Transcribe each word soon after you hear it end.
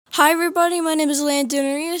Hi everybody, my name is Landon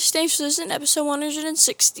Arias. Thanks for listening to episode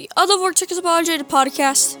 160 of the Vortex Apologetic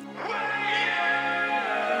podcast.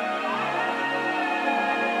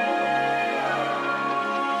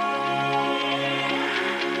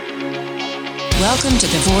 Welcome to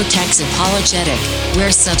the Vortex Apologetic,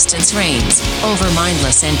 where substance reigns over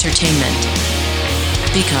mindless entertainment.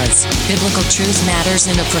 Because biblical truth matters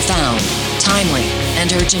in a profound, timely,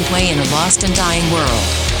 and urgent way in a lost and dying world.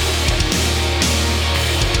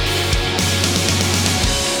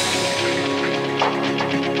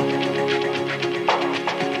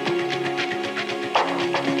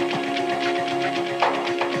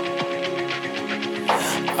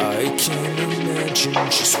 I can't imagine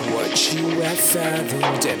just what you have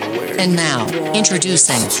fathomed and where. And now,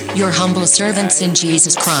 introducing your humble servants in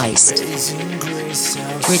Jesus Christ,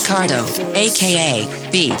 Ricardo,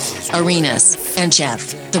 a.k.a. Beef, Arenas, and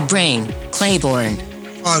Jeff, the Brain, Claiborne.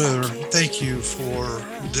 Father, thank you for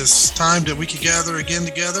this time that we could gather again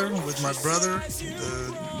together with my brother,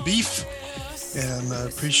 the Beef, and I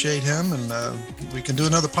appreciate him, and we can do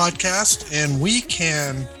another podcast, and we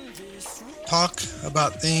can talk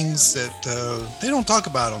about things that they don't talk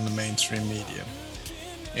about on the mainstream media,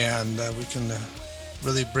 and we can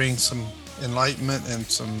really bring some enlightenment and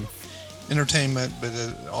some entertainment, but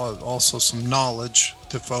also some knowledge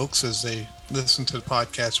to folks as they listen to the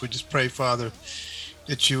podcast. We just pray, Father,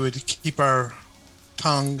 that you would keep our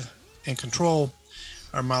tongue in control,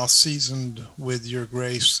 our mouth seasoned with your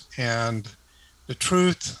grace, and the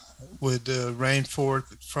truth would rain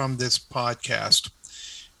forth from this podcast,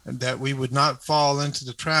 and that we would not fall into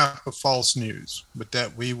the trap of false news, but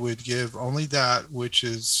that we would give only that which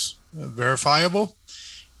is verifiable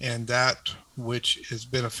and that which is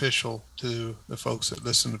beneficial to the folks that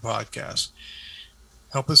listen to the podcast.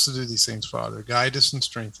 Help us to do these things, Father. Guide us and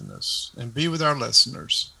strengthen us, and be with our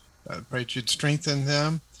listeners. I pray that you'd strengthen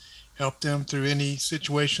them, help them through any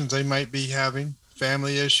situations they might be having,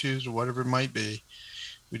 family issues or whatever it might be.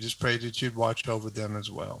 We just pray that you'd watch over them as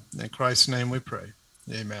well. In Christ's name we pray.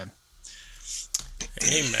 Amen.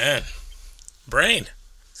 Amen. Brain,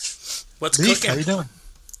 what's Beef, cooking? how you doing?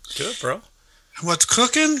 Good, bro. What's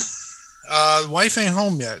cooking? The wife ain't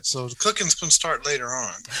home yet, so the cooking's going to start later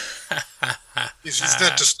on. She's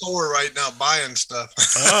at the store right now buying stuff.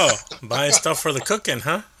 Oh, buying stuff for the cooking,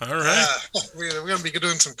 huh? All right. We're going to be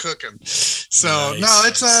doing some cooking. So,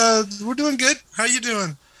 Nice. No, it's we're doing good. How you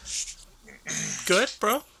doing? Good,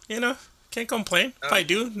 bro. You know, can't complain. If I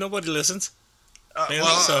do, nobody listens.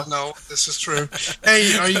 No, this is true.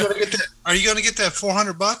 Hey, are you going to get that? Are you going to get that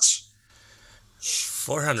 $400?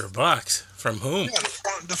 $400 from whom? Yeah,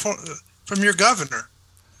 from your governor.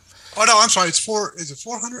 Oh no, I'm sorry. Is it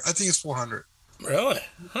 400? I think it's 400. Really?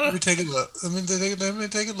 Huh. Let me take a look. Let me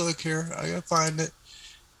take a look here. I gotta find it.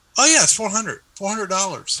 Oh yeah, it's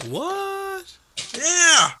 $400. What?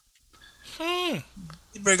 Yeah.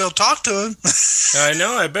 You better go talk to him. I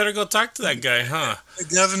know. I better go talk to that guy, huh?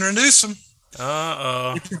 Governor Newsom.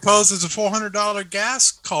 Uh-oh. He proposes a $400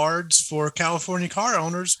 gas cards for California car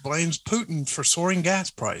owners, blames Putin for soaring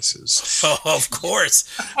gas prices. Oh, of course.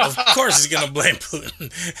 Of course he's going to blame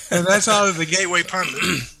Putin. And that's out of the Gateway Pundit.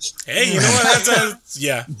 Hey, you know what?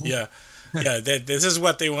 Yeah. This is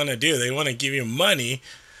what they want to do. They want to give you money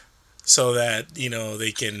so that,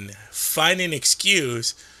 they can find an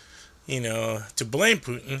excuse, to blame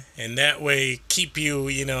Putin, and that way keep you,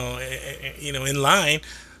 in line,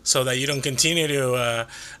 so that you don't continue to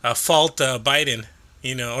fault Biden,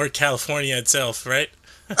 or California itself, right?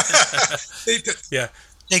 Yeah.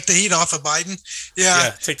 Take the heat off of Biden.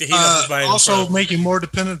 Yeah, take the heat off of Biden. Also making more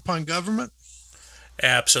dependent upon government.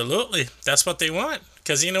 Absolutely. That's what they want.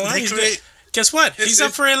 Because you know what? Guess what? He's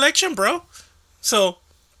up for election, bro. So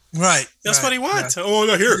that's what he wants. Right. Oh,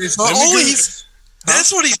 no, here.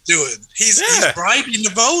 That's what he's doing. He's bribing the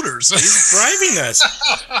voters. He's bribing us.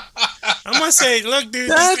 I'm going to say, look, dude.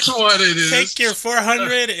 That's what it is. Take your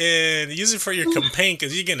 400 and use it for your campaign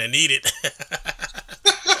because you're going to need it.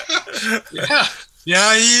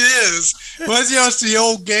 Yeah, he is. Well, it's the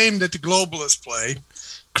old game that the globalists play.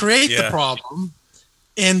 Create the problem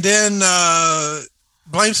and then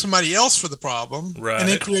blame somebody else for the problem. Right. And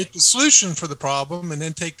then create the solution for the problem and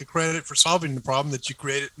then take the credit for solving the problem that you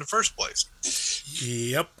created in the first place.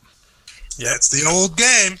 Yep. That's the old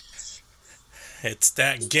game. It's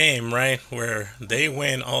that game, right, where they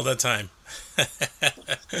win all the time.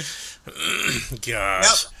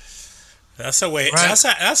 Gosh. Yep. That's a way. Right.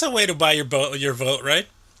 That's a way to buy your vote, right?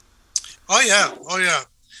 Oh yeah.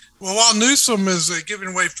 Well, while Newsom is giving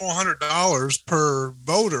away $400 per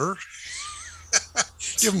voter,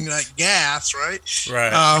 giving like gas, right?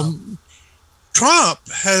 Right. Trump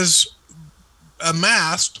has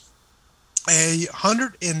amassed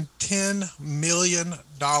 $110 million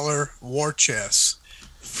war chest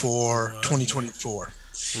for 2024.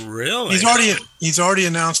 Really? He's already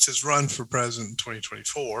announced his run for president in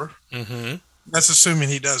 2024. Mm-hmm. That's assuming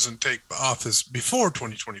he doesn't take office before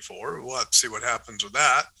 2024. We'll have to see what happens with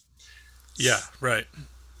that. Yeah, right.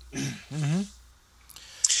 Mm-hmm.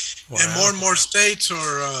 Wow. And more states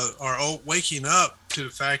are waking up to the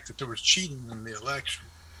fact that there was cheating in the election.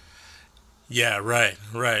 Yeah, right.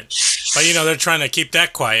 But they're trying to keep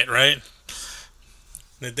that quiet, right?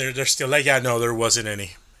 They're still like, yeah, no, there wasn't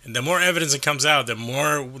any. And the more evidence that comes out, the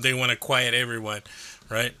more they want to quiet everyone,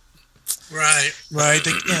 right? Right.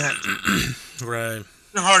 They can't. Right.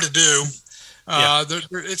 They're hard to do. Yeah.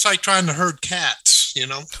 It's like trying to herd cats,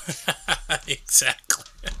 Exactly.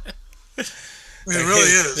 It really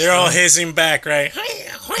is. They're all hissing back, right?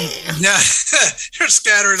 Yeah, they're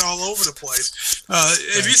scattering all over the place.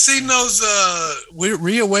 Have you seen those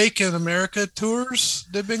Reawaken America tours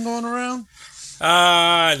that've been going around?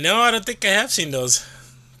 No, I don't think I have seen those.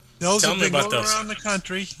 Those Tell have me been about going those. around the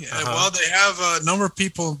country. Uh-huh. Well, they have a number of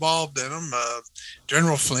people involved in them.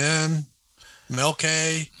 General Flynn,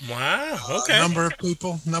 Melkay. Wow. Okay. Number of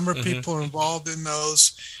people are involved in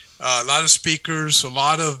those. A lot of speakers, a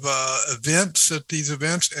lot of events at these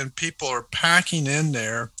events, and people are packing in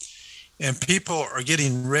there, and people are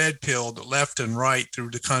getting red pilled left and right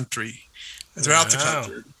through the country, throughout the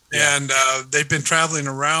country. Yeah. And they've been traveling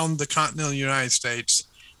around the continental United States,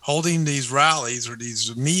 holding these rallies or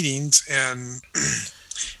these meetings, and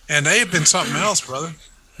they have been something else, brother.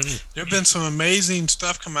 There have been some amazing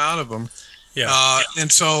stuff come out of them. Yeah.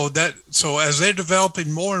 And so as they're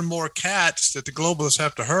developing more and more cats that the globalists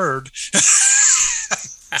have to herd,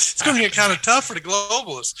 it's going to get kind of tough for the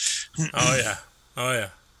globalists. Oh yeah.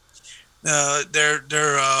 They're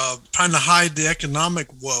trying to hide the economic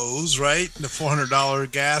woes, right? The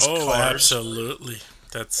 $400 gas cars. Oh, absolutely.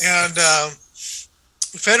 That's And the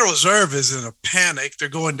Federal Reserve is in a panic. They're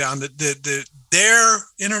going down their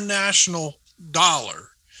international dollar.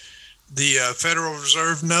 The Federal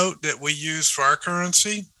Reserve note that we use for our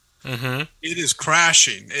currency, mm-hmm. It is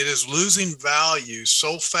crashing. It is losing value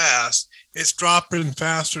so fast. It's dropping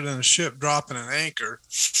faster than a ship dropping an anchor.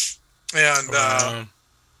 And Wow.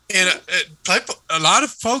 A lot of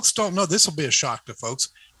folks don't know. This will be a shock to folks.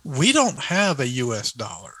 We don't have a U.S.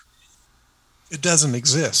 dollar. It doesn't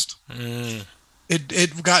exist. Mm.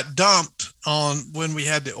 It got dumped on when we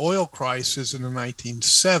had the oil crisis in the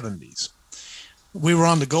 1970s. We were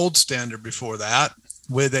on the gold standard before that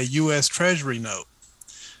with a U.S. Treasury note.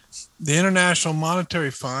 The International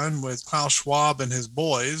Monetary Fund with Klaus Schwab and his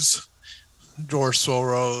boys, George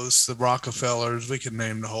Soros, the Rockefellers, we could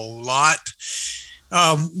name the whole lot.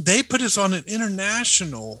 They put us on an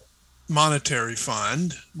international monetary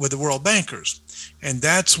fund with the world bankers. And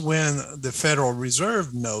that's when the Federal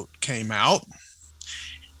Reserve note came out.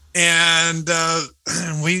 And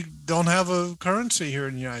we don't have a currency here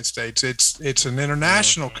in the United States. It's an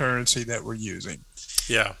international currency that we're using.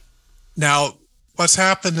 Yeah. Now, what's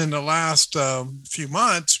happened in the last few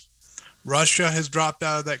months, Russia has dropped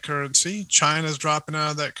out of that currency. China's dropping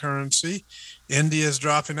out of that currency. India's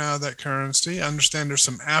dropping out of that currency. I understand there's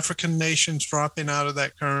some African nations dropping out of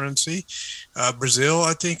that currency. Brazil,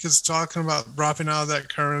 I think, is talking about dropping out of that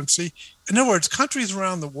currency. In other words, countries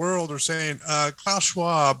around the world are saying, Klaus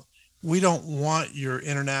Schwab, we don't want your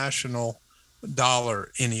international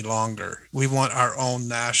dollar any longer. We want our own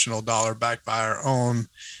national dollar backed by our own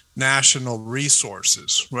national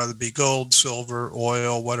resources, whether it be gold, silver,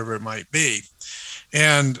 oil, whatever it might be.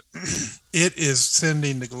 And it is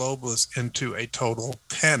sending the globalists into a total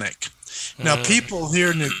panic. Now, people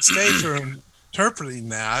here in the States are interpreting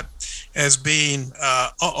that as being,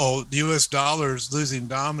 the U.S. dollar is losing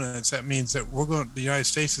dominance. That means that the United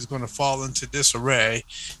States is going to fall into disarray.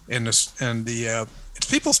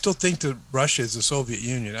 People still think that Russia is the Soviet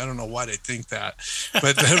Union. I don't know why they think that,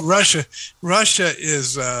 but Russia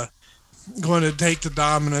is going to take the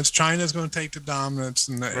dominance. China is going to take the dominance,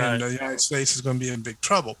 and the United States is going to be in big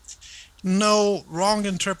trouble. No, wrong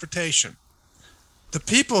interpretation. The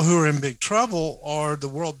people who are in big trouble are the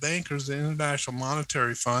world bankers, the International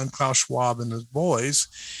Monetary Fund, Klaus Schwab and his boys.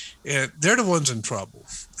 And they're the ones in trouble,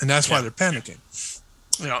 and that's why they're panicking.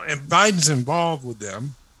 And Biden's involved with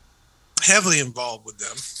them, heavily involved with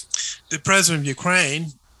them. The president of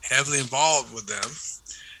Ukraine, heavily involved with them.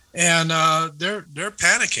 And they're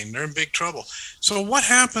panicking. They're in big trouble. So what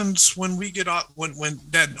happens when we get up, when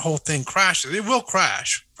that whole thing crashes? It will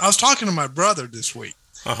crash. I was talking to my brother this week,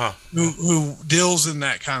 who deals in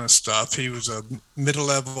that kind of stuff. He was a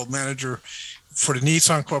middle-level manager for the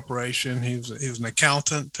Nissan Corporation. He was an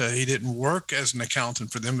accountant. He didn't work as an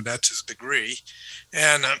accountant for them, but that's his degree.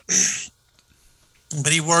 And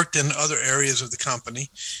but he worked in other areas of the company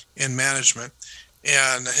in management.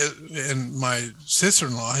 And my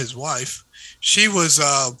sister-in-law, his wife, she was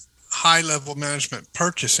high-level management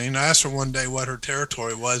purchasing. I asked her one day what her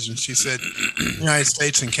territory was, and she said United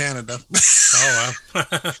States and Canada. Oh, wow.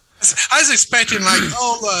 I was expecting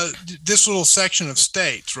this little section of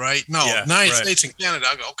states, right? No, Yeah, United right. States and Canada.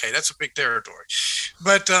 I go, okay, that's a big territory.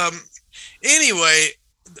 But anyway,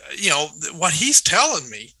 what he's telling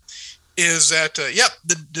me is that,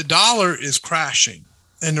 the dollar is crashing.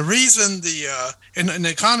 And the reason the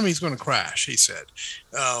economy is going to crash, he said,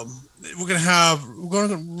 we're going to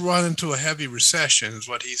run into a heavy recession, is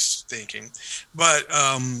what he's thinking. But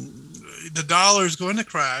the dollar is going to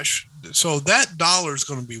crash, so that dollar is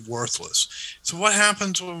going to be worthless. So what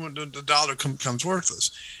happens when the dollar becomes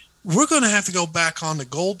worthless? We're going to have to go back on the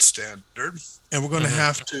gold standard, and we're going to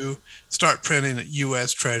have to start printing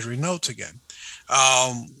U.S. Treasury notes again.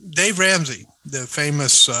 Dave Ramsey, the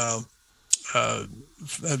famous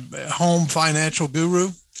home financial guru,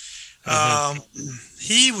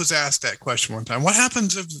 he was asked that question one time. What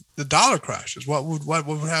happens if the dollar crashes? What would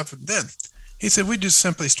happen then? He said, we just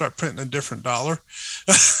simply start printing a different dollar.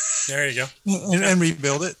 There you go. and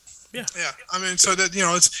rebuild it. Yeah. I mean, so that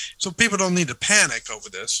so people don't need to panic over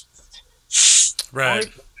this.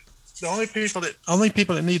 Right. The only people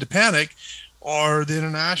that need to panic are the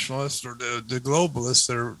internationalists or the globalists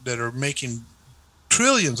that are making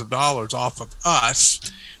trillions of dollars off of us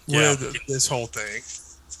with this whole thing.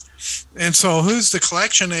 And so who's the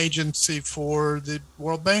collection agency for the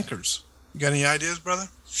world bankers? You got any ideas, brother?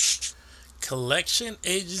 Collection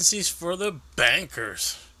agencies for the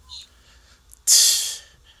bankers.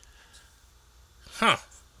 Huh.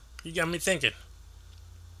 You got me thinking.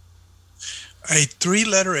 A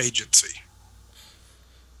 3-letter agency.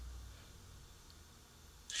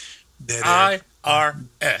 IRS.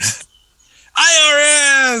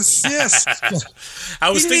 IRS, yes.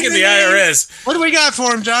 I was thinking the IRS. What do we got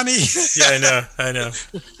for him, Johnny? Yeah, I know.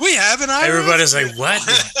 We have an IRS. Everybody's like, what?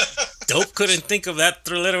 Dope couldn't think of that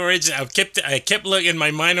 3-letter agency. I kept looking in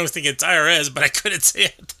my mind. I was thinking it's IRS, but I couldn't say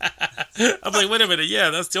it. I'm like, wait a minute. Yeah,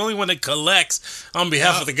 that's the only one that collects on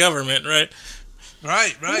behalf of the government, right?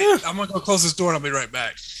 Right. Yeah. I'm going to go close this door and I'll be right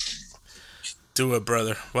back. Do it,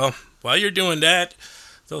 brother. Well, while you're doing that,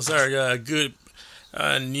 those are good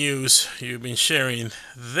news you've been sharing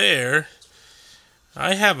there.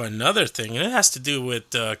 I have another thing, and it has to do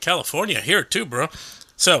with California here too, bro.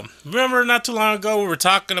 So remember, not too long ago, we were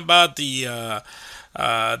talking about the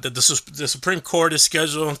Supreme Court is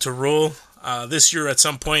scheduled to rule this year at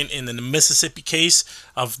some point in the Mississippi case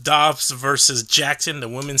of Dobbs versus Jackson, the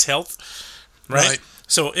women's health, right?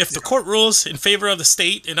 So if the court rules in favor of the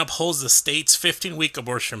state and upholds the state's 15-week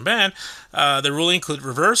abortion ban, the ruling could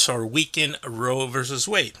reverse or weaken Roe versus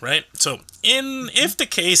Wade, right? So if the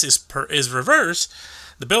case is reversed,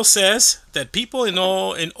 the bill says that people in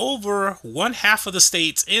over one half of the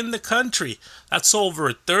states in the country, that's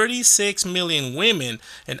over 36 million women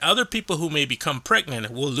and other people who may become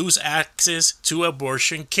pregnant, will lose access to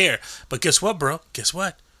abortion care. But guess what, bro? Guess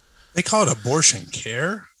what? They call it abortion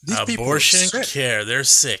care? These Abortion care. They're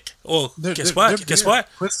sick. Well, guess what?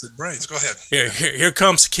 Twisted brains. Go ahead. Here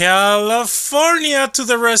comes California to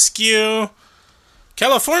the rescue.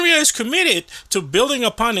 California is committed to building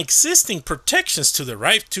upon existing protections to the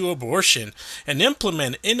right to abortion and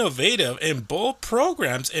implement innovative and bold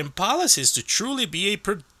programs and policies to truly be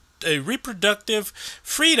a reproductive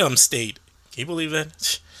freedom state. Can you believe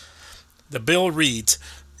that? The bill reads,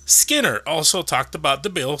 Skinner also talked about the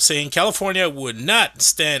bill, saying California would not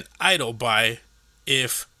stand idle by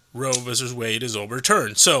if Roe versus Wade is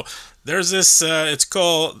overturned. So there's this, it's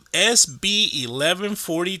called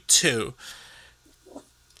SB1142.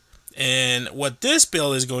 And what this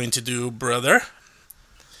bill is going to do, brother,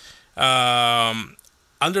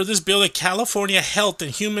 under this bill, the California Health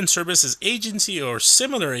and Human Services Agency or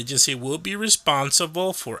similar agency will be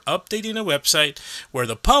responsible for updating a website where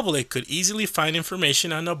the public could easily find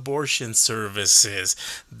information on abortion services.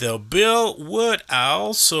 The bill would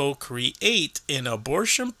also create an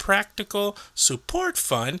abortion practical support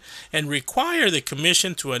fund and require the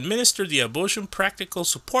commission to administer the abortion practical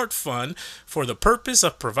support fund for the purpose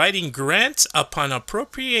of providing grants upon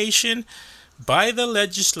appropriation by the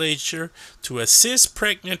legislature to assist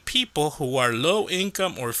pregnant people who are low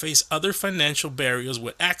income or face other financial barriers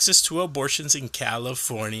with access to abortions in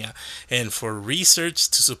California, and for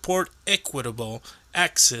research to support equitable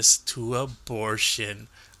access to abortion.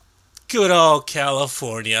 Good old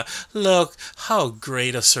California. Look how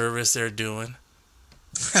great a service they're doing.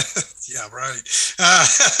 Yeah, right.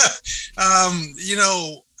 You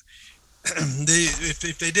know,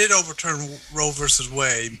 if they did overturn Roe versus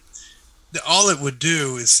Wade, all it would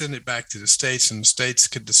do is send it back to the states, and the states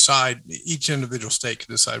could decide. Each individual state could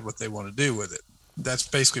decide what they want to do with it. That's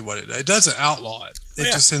basically what it doesn't outlaw it. It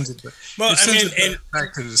Yeah. just sends it. Well, It I sends mean, it and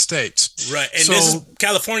back to the states. right, and So this is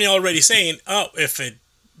California already saying, oh, if it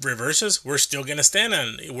reverses, we're still going to stand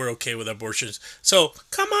on. We're okay with abortions. So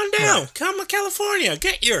come on down, Right. come to California,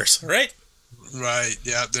 get yours, right? right,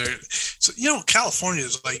 yeah, they're so California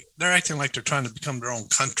is like they're acting like they're trying to become their own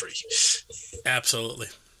country. Absolutely.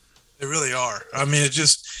 They really are. I mean,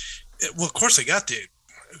 well, of course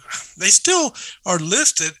they still are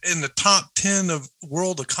listed in the top 10 of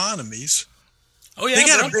world economies. Oh yeah, They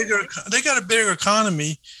got bro. they got a bigger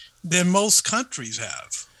economy than most countries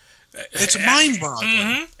have. It's mind-boggling.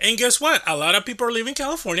 Hmm. And guess what? A lot of people are leaving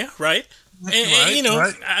California, right? And,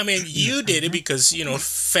 Right. I mean, you did it because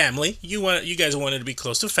family. You guys wanted to be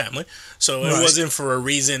close to family, so it Right. wasn't for a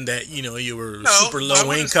reason that you were No, super low I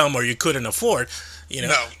wouldn't- income or you couldn't afford.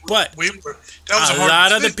 No, but we were. That was a hard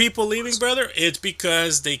lot of the decision. people leaving, brother, it's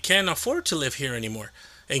because they can't afford to live here anymore.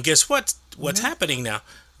 And guess what? What's happening now?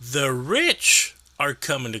 The rich are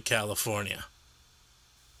coming to California.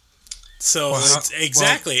 So Well,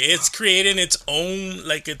 it's creating its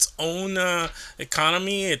own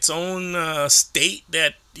economy, its own state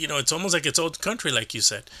that it's almost like its own country, like you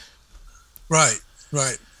said. Right.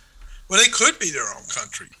 Well, they could be their own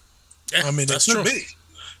country. Yeah, I mean, that's it could true. be.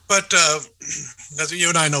 But as you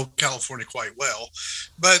and I know California quite well.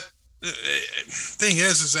 But thing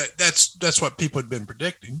is that that's what people had been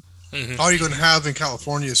predicting. Mhm. All you're going to have in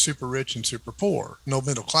California is super rich and super poor, no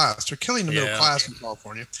middle class. They're killing the middle Yeah. class in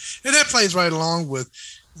California, and that plays right along with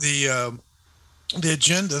the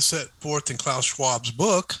agenda set forth in Klaus Schwab's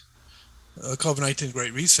book, COVID-19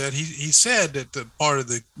 Great Reset. He said that the part of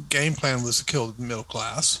the game plan was to kill the middle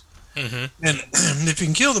class. Hmm. And if you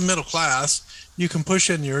can kill the middle class, you can push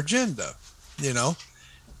in your agenda,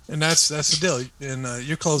 and that's the deal. And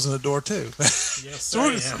you're closing the door too. Yes, So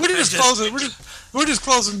we're just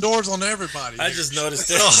closing doors on everybody. I here. just noticed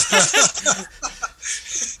that.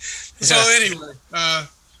 So anyway,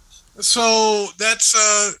 so that's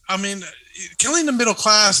I mean, killing the middle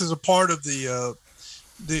class is a part of the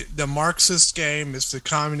Marxist game. It's the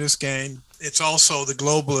communist game. It's also the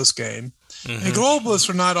globalist game. And globalists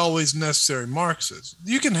are not always necessarily Marxists.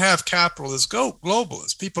 You can have capitalists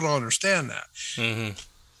globalists. People don't understand that. Hmm.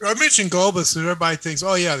 I mentioned globalists, and everybody thinks,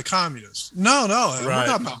 "Oh yeah, the communists." No, Right.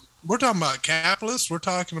 we're talking about capitalists. We're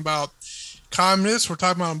talking about communists. We're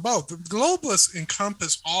talking about them both. The globalists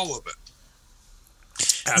encompass all of it.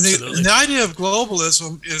 Absolutely. The idea of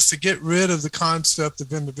globalism is to get rid of the concept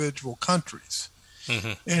of individual countries.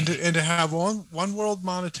 Mhm. And to have one world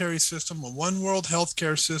monetary system, a one world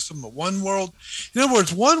healthcare system, in other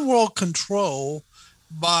words, one world control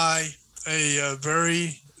by a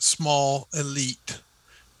very small elite,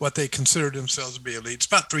 what they consider themselves to be elite. It's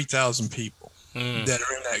about 3,000 people that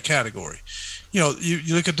are in that category. You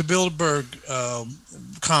look at the Bilderberg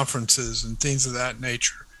conferences and things of that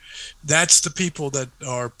nature. That's the people that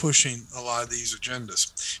are pushing a lot of these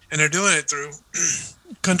agendas, and they're doing it through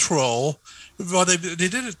control. Well, they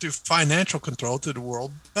did it through financial control through the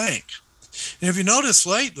World Bank. And if you notice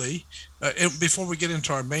lately, before we get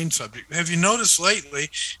into our main subject, have you noticed lately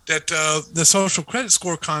that the social credit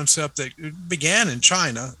score concept that began in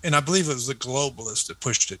China, and I believe it was the globalists that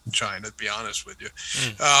pushed it in China, to be honest with you,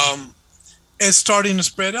 is starting to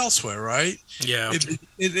spread elsewhere, right? Yeah.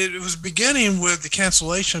 It was beginning with the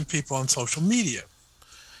cancellation of people on social media.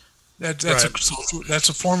 That's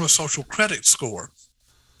a form of social credit score.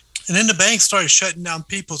 And then the banks started shutting down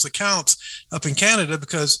people's accounts up in Canada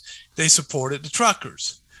because they supported the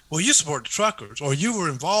truckers. Well, you support the truckers, or you were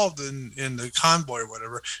involved in the convoy or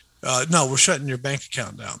whatever. No, we're shutting your bank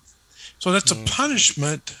account down. So that's a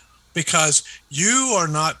punishment because you are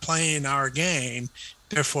not playing our game.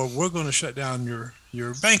 Therefore, we're going to shut down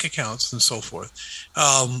your bank accounts and so forth.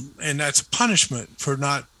 And that's a punishment for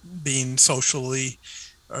not being socially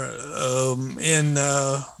within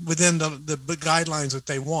the guidelines that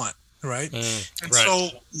they want, right? And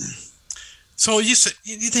right. so you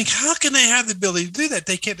think, how can they have the ability to do that?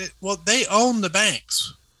 They can't. Well, they own the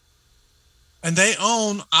banks, and they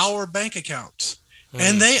own our bank accounts,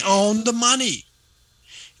 and they own the money.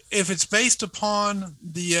 If it's based upon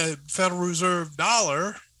the Federal Reserve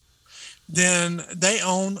dollar, then they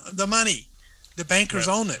own the money. The bankers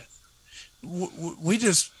own it.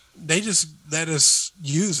 They just let us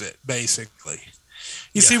use it, basically.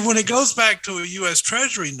 You see, when it goes back to a U.S.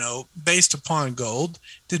 Treasury note based upon gold,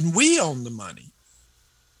 then we own the money.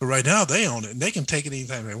 But right now they own it, and they can take it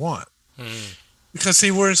anytime they want. Because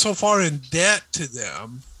see, we're so far in debt to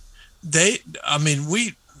them.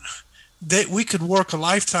 We could work a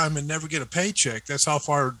lifetime and never get a paycheck. That's how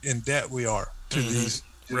far in debt we are to these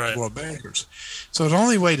world bankers. So the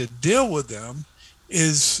only way to deal with them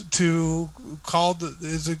is to call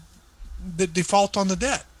the default on the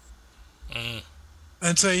debt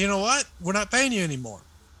and say, you know what, we're not paying you anymore.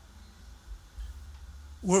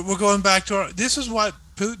 We're going back to this is what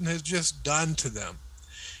Putin has just done to them.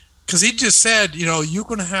 Because he just said, you're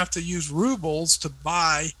going to have to use rubles to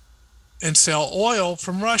buy and sell oil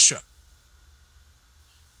from Russia.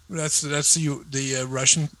 That's the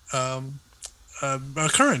Russian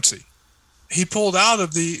currency. He pulled out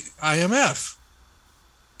of the IMF,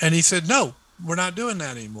 and he said, no, we're not doing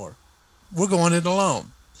that anymore. We're going it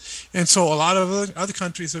alone. And so a lot of other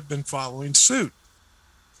countries have been following suit.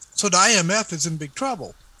 So the IMF is in big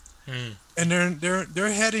trouble, and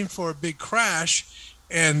they're heading for a big crash.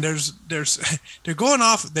 And they're going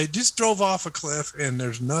off. They just drove off a cliff, and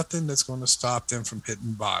there's nothing that's going to stop them from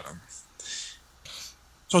hitting bottom.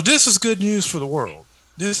 So this is good news for the world.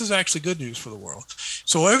 This is actually good news for the world.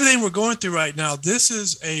 So everything we're going through right now, this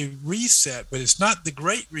is a reset, but it's not the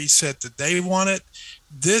great reset that they wanted.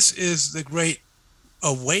 This is the great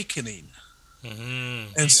awakening.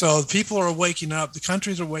 And so people are waking up. The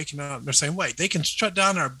countries are waking up. And they're saying, wait, they can shut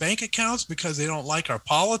down our bank accounts because they don't like our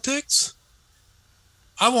politics?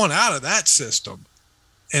 I want out of that system.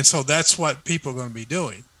 And so that's what people are going to be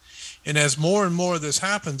doing. And as more and more of this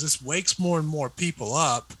happens, this wakes more and more people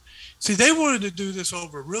up. See, they wanted to do this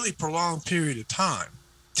over a really prolonged period of time,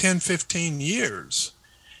 10, 15 years.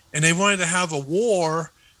 And they wanted to have a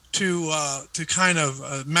war to kind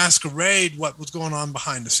of masquerade what was going on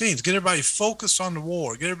behind the scenes, get everybody focused on the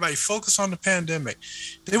war, get everybody focused on the pandemic.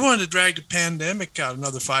 They wanted to drag the pandemic out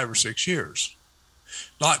another 5 or 6 years,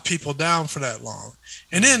 lock people down for that long,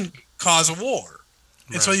 and then cause a war.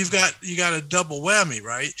 And so you got a double whammy,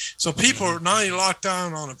 right? So people are not only locked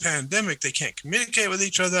down on a pandemic, they can't communicate with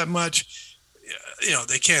each other that much.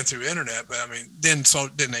 They can through internet, but then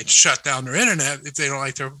they shut down their internet if they don't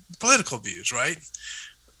like their political views, right?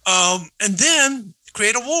 And then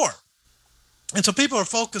create a war. And so people are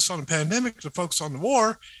focused on the pandemic, they're focused on the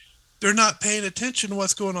war. They're not paying attention to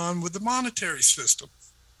what's going on with the monetary system.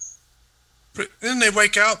 Then they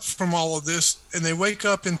wake up from all of this, and they wake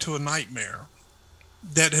up into a nightmare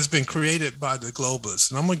that has been created by the globalists.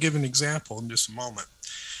 And I'm going to give an example in just a moment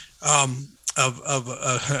of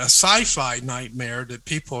a sci-fi nightmare that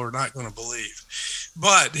people are not going to believe.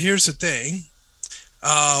 But here's the thing.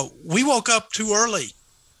 We woke up too early.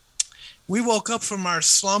 We woke up from our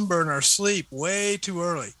slumber and our sleep way too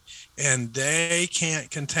early, and they can't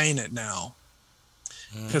contain it now.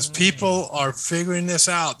 Because people are figuring this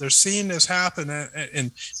out. They're seeing this happen,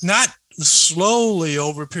 and not slowly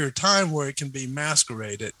over a period of time where it can be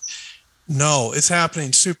masqueraded. No, it's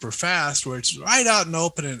happening super fast where it's right out in the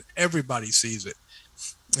open and everybody sees it.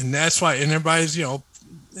 And that's why, and everybody's,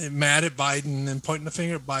 mad at Biden and pointing the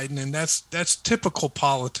finger at Biden. And that's typical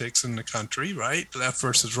politics in the country, right? Left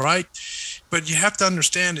versus right. But you have to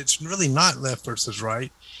understand it's really not left versus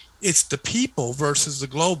right. It's the people versus the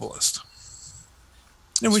globalist.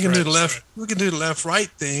 And we can do the left. We can do the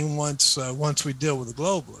left-right thing once we deal with the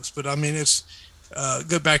globalists. But it's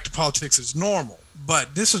go back to politics as normal.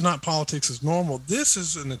 But this is not politics as normal. This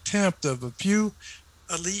is an attempt of a few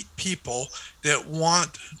elite people that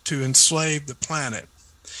want to enslave the planet.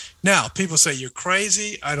 Now, people say you're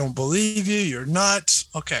crazy. I don't believe you. You're nuts.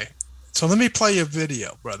 Okay, so let me play you a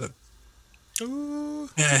video, brother. Ooh.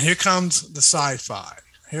 And here comes the sci-fi.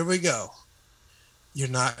 Here we go. You're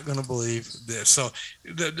not going to believe this. So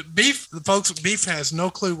the beef has no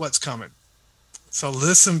clue what's coming. So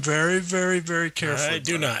listen very, very, very carefully. I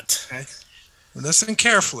do not. Okay? Listen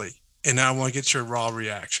carefully, and now I want to get your raw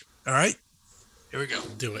reaction. All right? Here we go.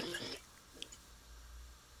 Do it.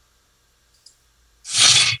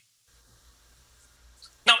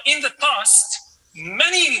 Now, in the past,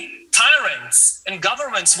 many tyrants and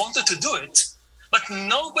governments wanted to do it, but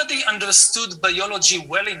nobody understood biology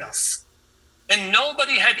well enough. And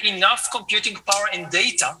nobody had enough computing power and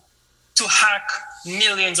data to hack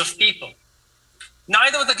millions of people.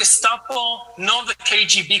 Neither the Gestapo nor the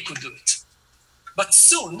KGB could do it. But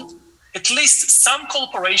soon, at least some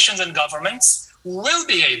corporations and governments will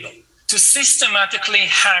be able to systematically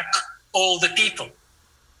hack all the people.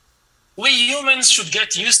 We humans should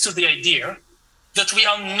get used to the idea that we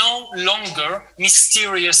are no longer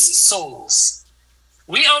mysterious souls.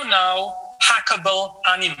 We are now hackable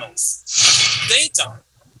animals. Data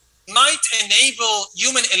might enable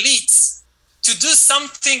human elites to do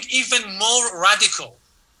something even more radical,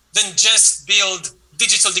 than just build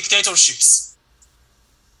digital dictatorships.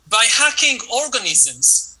 By hacking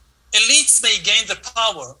organisms, elites may gain the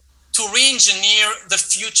power to re-engineer the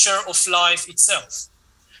future of life itself.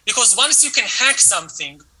 Because once you can hack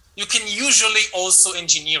something, you can usually also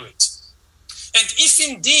engineer it. And if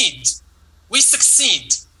indeed we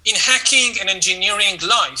succeed in hacking and engineering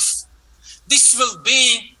life, this will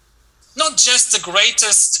be not just the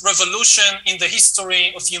greatest revolution in the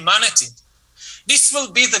history of humanity. This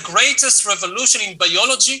will be the greatest revolution in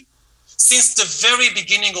biology since the very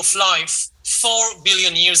beginning of life 4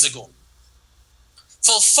 billion years ago.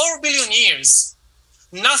 For 4 billion years,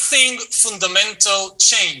 nothing fundamental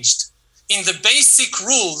changed in the basic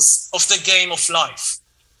rules of the game of life.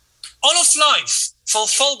 All of life, for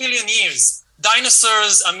 4 billion years,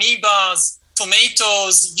 dinosaurs, amoebas,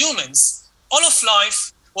 tomatoes, humans, all of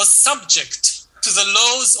life was subject to the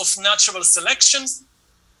laws of natural selection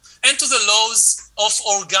and to the laws of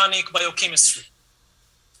organic biochemistry.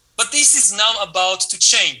 But this is now about to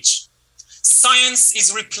change. Science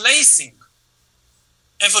is replacing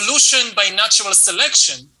evolution by natural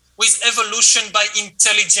selection with evolution by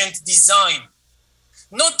intelligent design.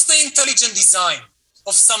 Not the intelligent design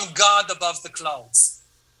of some god above the clouds,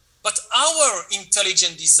 but our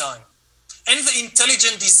intelligent design and the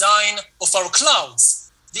intelligent design of our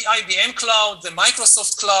clouds, the IBM cloud, the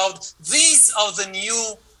Microsoft cloud. These are the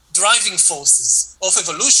new driving forces of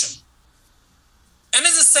evolution. And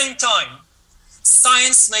at the same time,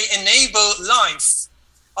 science may enable life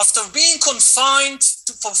after being confined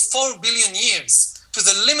for 4 billion years to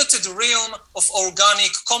the limited realm of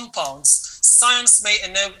organic compounds. Science may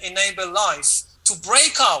enable life to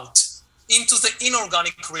break out into the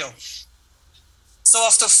inorganic realm. So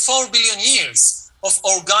after 4 billion years of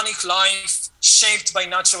organic life shaped by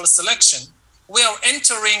natural selection, we are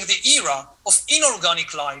entering the era of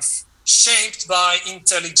inorganic life shaped by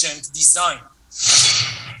intelligent design.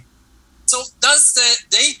 So does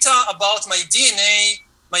the data about my DNA,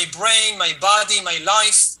 my brain, my body, my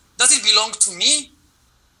life, does it belong to me?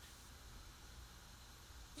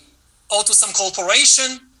 Or to some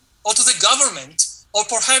corporation? Or to the government? Or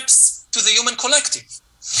perhaps to the human collective?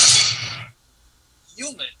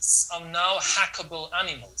 Humans are now hackable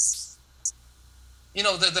animals. You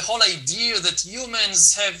know, the whole idea that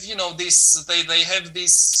humans have, you know, this, they have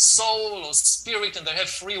this soul or spirit and they have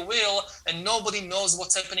free will and nobody knows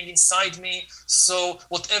what's happening inside me. So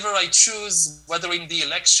whatever I choose, whether in the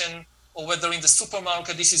election or whether in the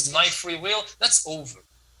supermarket, this is my free will, that's over.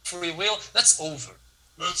 Free will, that's over.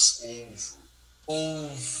 That's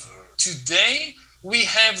over. Today, we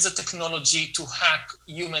have the technology to hack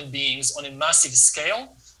human beings on a massive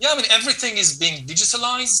scale. Yeah, I mean, everything is being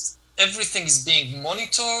digitalized. Everything is being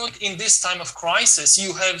monitored. In this time of crisis,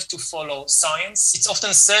 you have to follow science. It's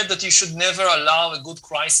often said that you should never allow a good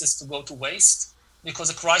crisis to go to waste, because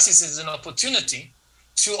a crisis is an opportunity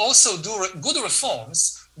to also do good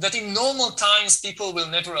reforms that in normal times people will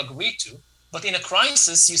never agree to. But in a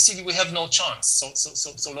crisis, you see, we have no chance.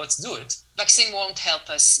 So let's do it. Vaccine won't help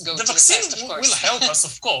us go the to the vaccine test, of course. will help us,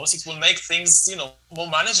 of course. It will make things, you know, more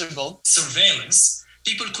manageable. Surveillance.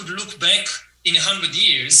 People could look back in 100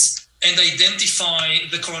 years and identify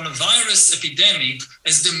the coronavirus epidemic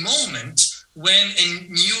as the moment when a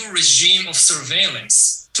new regime of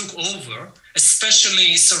surveillance took over,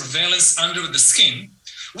 especially surveillance under the skin,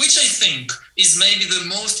 which I think is maybe the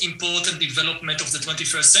most important development of the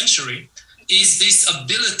 21st century, is this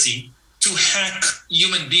ability to hack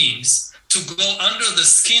human beings, to go under the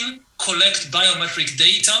skin, collect biometric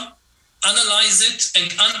data, analyze it,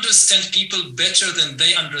 and understand people better than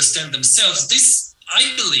they understand themselves. This, I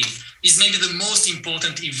believe, is maybe the most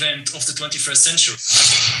important event of the 21st century.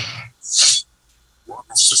 One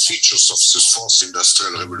of the features of this fourth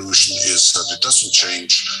industrial revolution is that it doesn't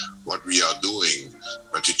change what we are doing,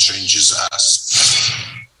 but it changes us.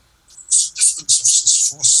 The difference of this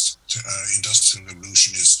fourth industrial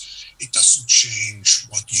revolution is it doesn't change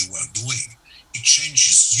what you are doing. It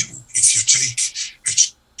changes you. If you take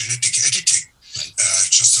genetic editing,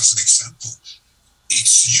 just as an example,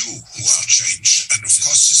 it's you who are changed. And of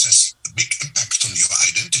course, this has a big impact on your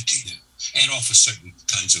identity. And offers certain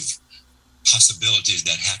kinds of possibilities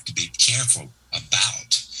that have to be careful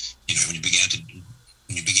about. You know, when you began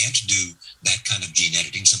to do that kind of gene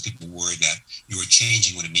editing, some people worried that you were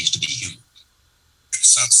changing what it means to be human.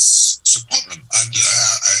 That's the problem. And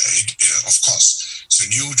of course, the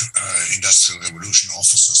new industrial revolution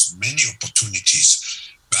offers us many opportunities,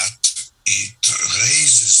 but it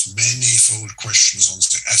raises manifold questions on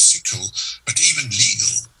the ethical, but even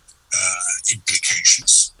legal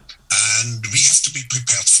implications. And we have to be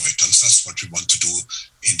prepared for it. And that's what we want to do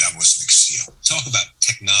in Davos next year. Talk about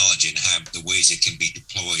technology and how the ways it can be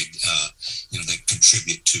deployed, that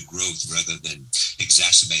contribute to growth rather than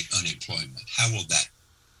exacerbate unemployment. How will that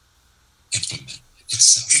implement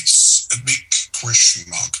itself? It's a big question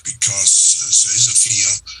mark because there is a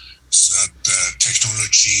fear that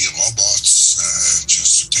technology, robots,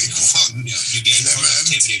 just to take one, you gain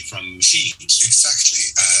productivity from machines. Exactly,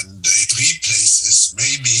 and it replaces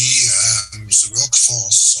maybe the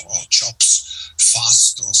workforce or jobs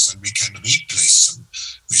faster than we can replace them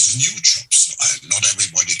with new jobs. Not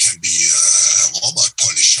everybody can be a robot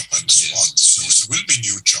polisher and so on, so there will be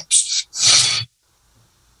new jobs.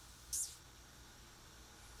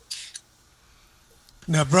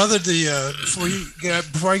 Now, brother,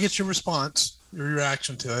 before I get your response, your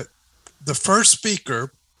reaction to it, the first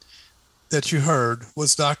speaker that you heard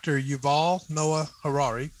was Dr. Yuval Noah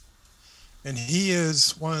Harari, and he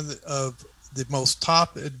is one of the most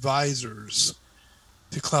top advisors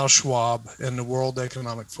to Klaus Schwab and the World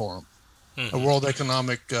Economic Forum, the World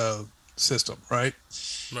Economic System, right?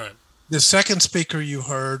 Right. The second speaker you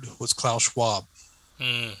heard was Klaus Schwab.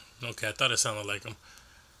 Okay, I thought it sounded like him.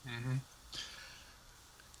 Mm-hmm.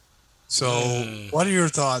 So, what are your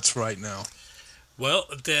thoughts right now? Well,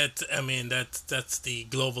 that's the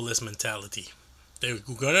globalist mentality. They're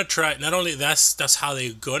gonna try. Not only that's how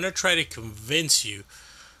they're gonna try to convince you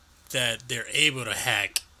that they're able to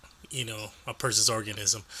hack, a person's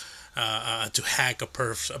organism, to hack a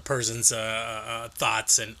person's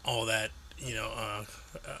thoughts and all that.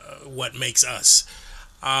 What makes us.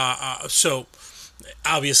 So,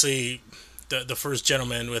 obviously, the first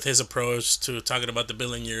gentleman with his approach to talking about the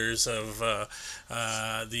billion years of our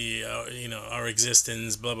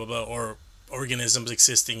existence, blah blah blah, or organisms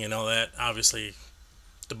existing and all that. Obviously,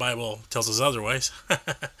 the Bible tells us otherwise.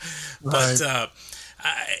 But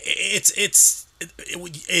it's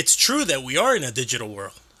true that we are in a digital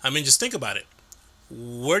world. I mean, just think about it.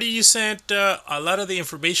 Where do you send a lot of the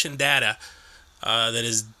information data that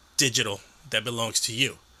is digital that belongs to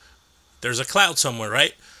you? There's a cloud somewhere,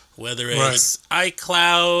 right? Whether it's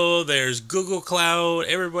iCloud, there's Google Cloud,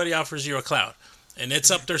 everybody offers you a cloud. And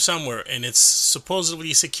it's up there somewhere, and it's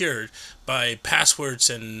supposedly secured by passwords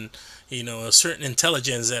and, a certain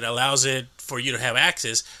intelligence that allows it for you to have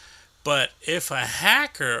access. But if a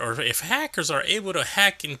hacker, or if hackers are able to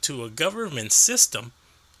hack into a government system,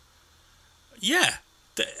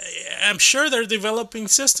 I'm sure they're developing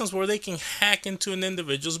systems where they can hack into an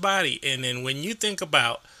individual's body. And then when you think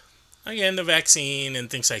about, again, the vaccine and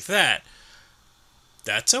things like that,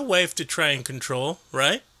 that's a way to try and control,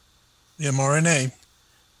 right? mRNA,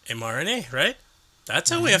 right?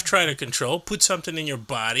 That's a way of trying to control. Put something in your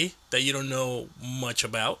body that you don't know much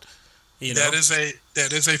about. That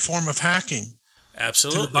is a form of hacking.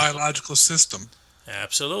 Absolutely. To the biological system.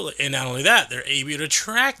 Absolutely. And not only that, they're able to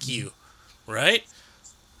track you, right?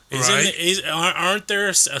 Aren't there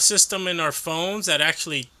a system in our phones that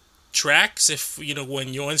actually tracks if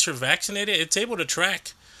once you're vaccinated, it's able to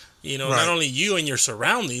track not only you and your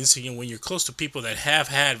surroundings, when you're close to people that have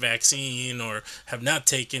had vaccine or have not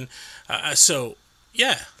taken. So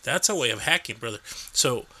that's a way of hacking, brother.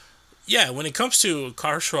 So when it comes to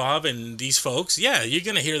Klaus Schwab and these folks, you're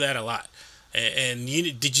gonna hear that a lot. And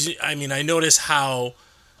I noticed how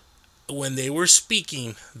when they were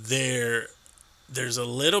speaking, there's a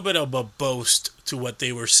little bit of a boast to what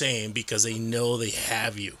they were saying because they know they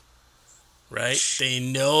have you. Right? They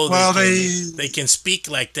know they can speak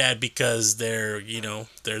like that because they're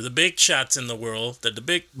the big shots in the world. They're the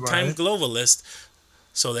big time globalist.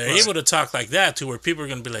 So they're able to talk like that to where people are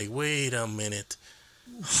going to be like, wait a minute.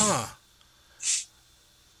 Huh.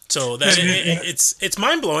 So that it's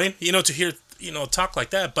mind blowing, to hear, talk like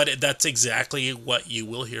that. But that's exactly what you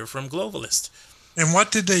will hear from globalists. And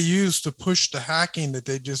what did they use to push the hacking that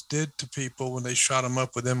they just did to people when they shot them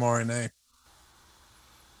up with mRNA?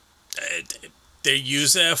 They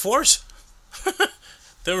use force.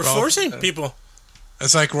 They were forcing people.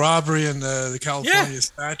 It's like robbery in the California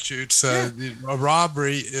statutes. A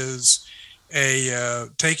robbery is a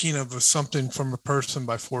taking of something from a person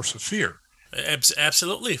by force of fear.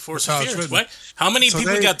 Absolutely, force of fear. Right? How many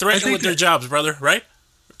people got threatened with their jobs, brother? Right?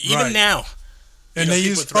 Even now. And they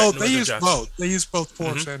use both. They use both. They use both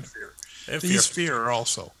force and fear. They use fear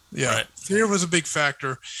also. Yeah, right. Fear was a big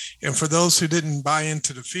factor, and for those who didn't buy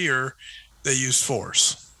into the fear, they used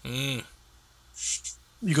force. You're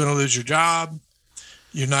going to lose your job.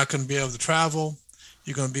 You're not going to be able to travel.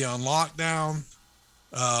 You're going to be on lockdown.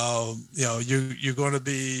 You're going to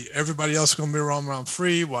be. Everybody else is going to be around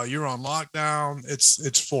free while you're on lockdown.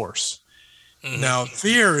 It's force. Now,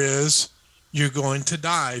 fear is you're going to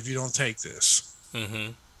die if you don't take this.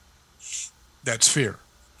 Mm-hmm. That's fear.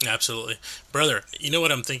 Absolutely, brother. You know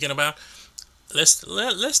what I'm thinking about?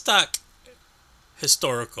 Let's talk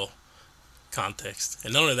historical context,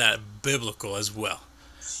 and none of that biblical as well.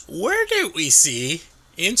 Where do we see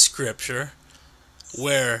in Scripture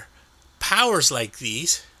where powers like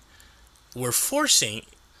these were forcing,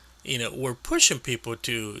 were pushing people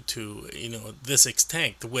to this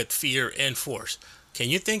extent with fear and force? Can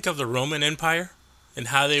you think of the Roman Empire and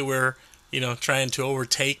how they were, trying to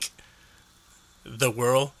overtake the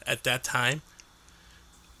world at that time?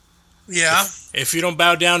 Yeah. If you don't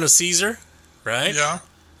bow down to Caesar, right? Yeah.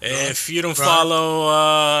 If you don't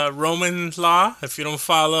follow Roman law, if you don't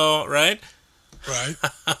follow, right? Right.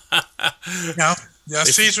 Yeah.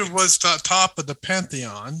 Caesar was top of the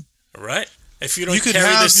pantheon. Right. If you don't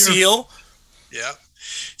carry the seal. Yeah.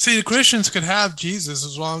 See, the Christians could have Jesus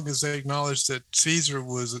as long as they acknowledged that Caesar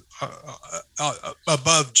was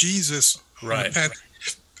above Jesus. Right.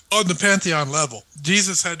 On the pantheon level.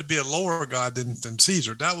 Jesus had to be a lower god than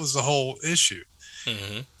Caesar. That was the whole issue.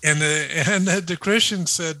 Mm-hmm. And the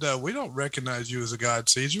Christians said, we don't recognize you as a god,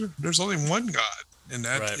 Caesar. There's only one God, and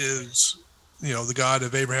that is, the God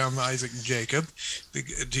of Abraham, Isaac, and Jacob,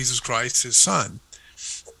 Jesus Christ, his son.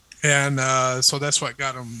 And so that's what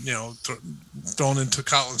got him, thrown into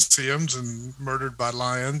coliseums and murdered by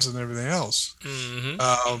lions and everything else.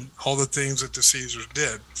 Mm-hmm. All the things that the Caesars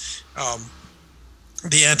did.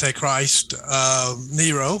 The Antichrist,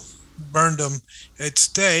 Nero, burned him at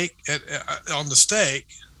stake on the stake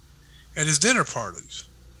at his dinner parties.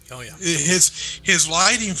 Oh yeah. His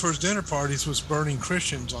lighting for his dinner parties was burning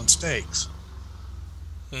Christians on stakes.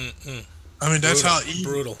 Mm-mm. I mean, that's how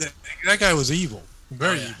evil. Brutal. That guy was evil,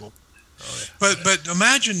 very evil. Oh yeah. But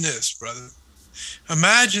imagine this, brother.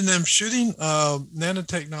 Imagine them shooting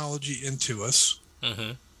nanotechnology into us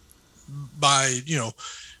mm-hmm.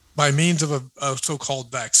 by means of a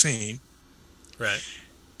so-called vaccine. Right.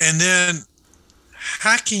 And then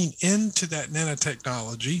hacking into that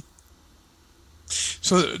nanotechnology,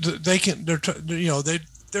 so they're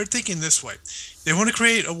thinking this way. They want to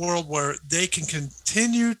create a world where they can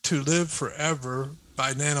continue to live forever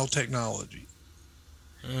by nanotechnology,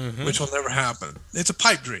 mm-hmm. which will never happen. It's a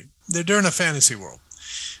pipe dream. They're in a fantasy world.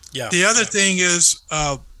 Yeah. The other thing is,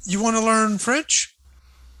 you want to learn French?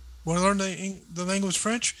 Want to learn the language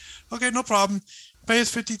French? Okay, no problem. Pay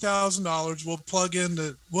us $50,000. We'll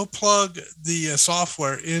plug the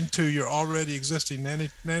software into your already existing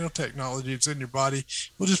nanotechnology that's in your body.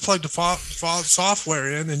 We'll just plug the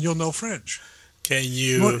software in, and you'll know French. Can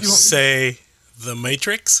you say the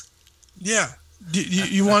Matrix? Yeah.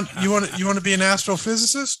 You want to be an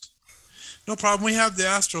astrophysicist? No problem. We have the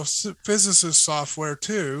astrophysicist software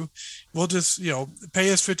too. We'll just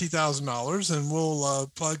pay us $50,000, and we'll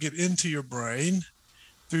plug it into your brain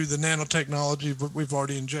through the nanotechnology we've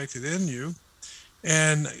already injected in you,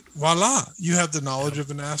 and voila, you have the knowledge of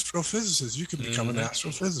an astrophysicist. You can become an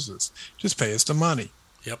astrophysicist. Just pay us the money.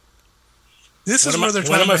 Yep. This is where they're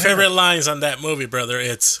one of my favorite lines on that movie, brother.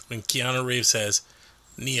 It's when Keanu Reeves says,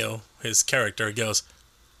 Neo, his character, goes,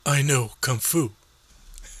 "I know Kung Fu."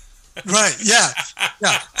 Right, yeah.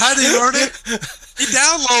 How did he learn it? He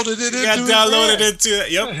downloaded it. Into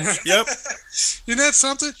it. Yep. Isn't that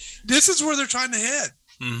something? This is where they're trying to head.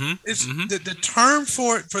 Mm-hmm. It's the term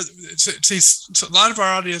for it. See, a lot of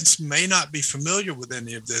our audience may not be familiar with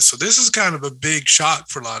any of this, so this is kind of a big shock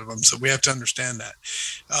for a lot of them. So we have to understand that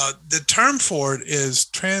the term for it is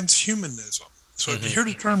transhumanism. So if you hear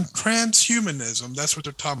the term transhumanism, that's what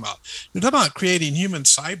they're talking about. They're talking about creating human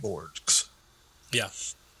cyborgs. Yeah.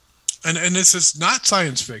 And this is not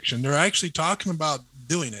science fiction. They're actually talking about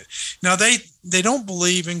doing it. Now, they don't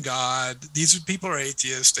believe in God. These people are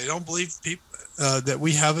atheists. They don't believe that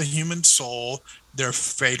we have a human soul. Their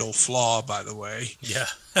fatal flaw, by the way. Yeah.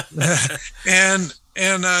 and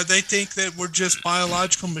they think that we're just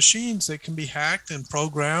biological machines that can be hacked and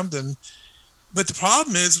programmed. But the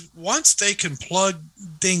problem is, once they can plug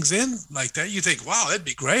things in like that, you think, wow, that'd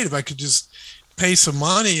be great if I could just pay some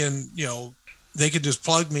money and, they could just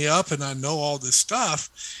plug me up and I know all this stuff.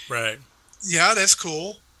 Right. Yeah, that's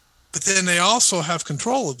cool. But then they also have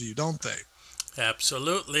control of you, don't they?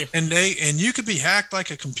 Absolutely. And you could be hacked like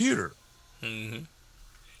a computer. Mm-hmm.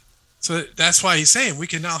 So that's why he's saying we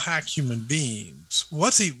can now hack human beings.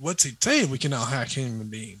 What's he saying? We can now hack human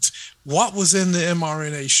beings. What was in the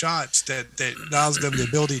mRNA shots that allows them the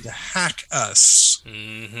ability to hack us?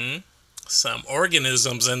 Mm-hmm. some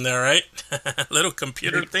organisms in there, right? Little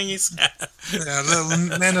computer thingies. Yeah,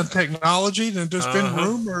 little nanotechnology. And there's been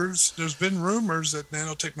rumors. There's been rumors that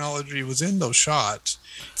nanotechnology was in those shots,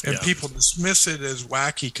 and people dismiss it as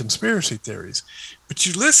wacky conspiracy theories. But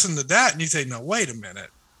you listen to that and you say, "No, wait a minute.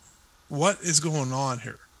 What is going on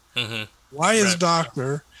here? Mm-hmm. Why is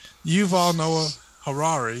Dr. Yuval Noah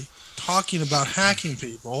Harari talking about hacking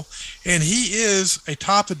people, and he is a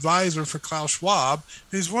top advisor for Klaus Schwab,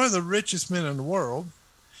 who's one of the richest men in the world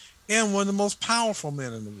and one of the most powerful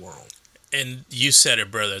men in the world." And you said it,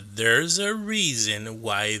 brother. There's a reason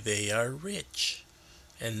why they are rich.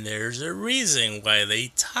 And there's a reason why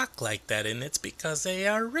they talk like that, and it's because they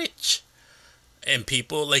are rich. And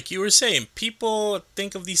people, like you were saying, people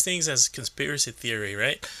think of these things as conspiracy theory,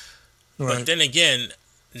 right? But then again,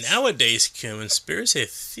 nowadays, conspiracy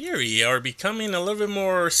theory are becoming a little bit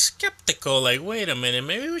more skeptical. Like, wait a minute,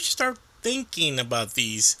 maybe we should start thinking about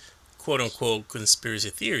these quote-unquote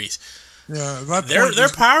conspiracy theories. Yeah, they're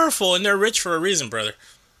powerful and they're rich for a reason, brother.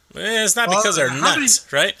 It's not because they're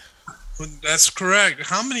nuts, right? That's correct.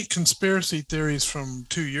 How many conspiracy theories from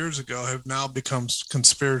 2 years ago have now become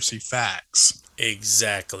conspiracy facts?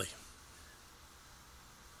 Exactly.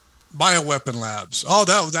 Bioweapon labs. Oh,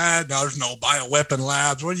 that. There's no bioweapon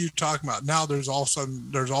labs. What are you talking about? Now there's all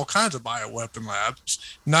kinds of bioweapon labs,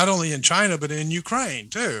 not only in China but in Ukraine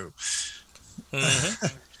too. Mm-hmm.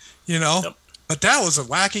 Yep. But that was a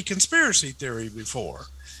wacky conspiracy theory before.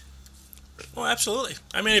 Well, absolutely.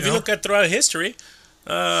 I mean, if you look at throughout history,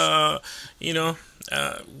 when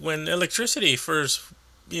electricity first,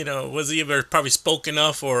 was either probably spoken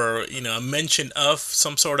of or, a mention of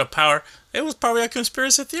some sort of power, it was probably a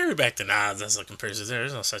conspiracy theory back then. Nah, that's a conspiracy theory.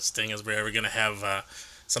 There's no such thing as we're ever going to have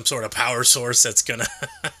some sort of power source that's going to...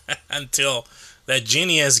 until that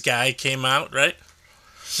genius guy came out, right?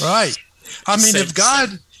 Right. I mean,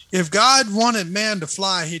 if God wanted man to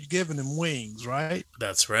fly, he'd given him wings, right?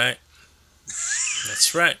 That's right.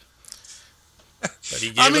 That's right. But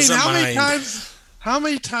he gave us a mind. How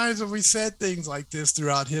many times have we said things like this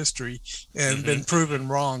throughout history and been proven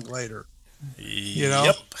wrong later?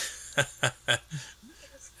 Yep.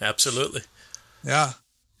 Absolutely. Yeah.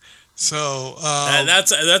 So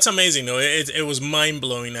that's amazing though. It was mind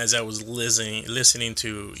blowing as I was listening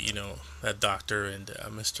to that doctor and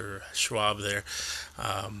Mr. Schwab there.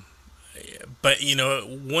 But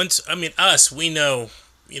we know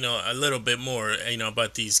a little bit more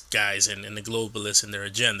about these guys and the globalists and their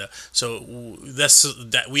agenda. So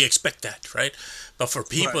that we expect that, right? But for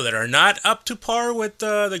people that are not up to par with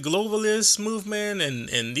the globalist movement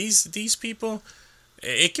and these people,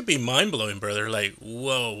 it could be mind blowing, brother. Like,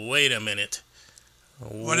 whoa, wait a minute.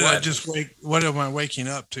 What am I waking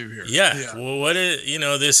up to here? Yeah. Well,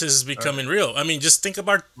 this is becoming real. I mean, just think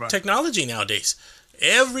about technology nowadays.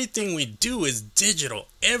 Everything we do is digital.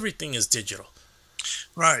 Everything is digital.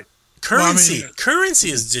 Right. Currency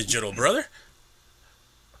is digital, brother.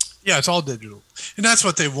 Yeah, it's all digital. And that's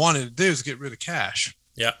what they wanted to do, is get rid of cash.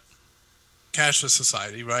 Yeah. Cashless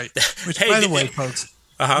society, right? Which, by the way, folks,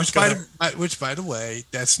 which, by the way,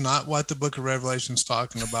 that's not what the book of Revelation is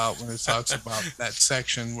talking about when it talks about that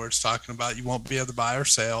section where it's talking about you won't be able to buy or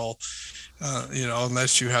sell,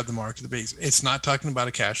 unless you have the mark of the beast. It's not talking about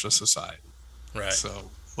a cashless society. Right.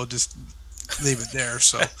 So we'll just leave it there.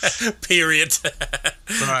 So period.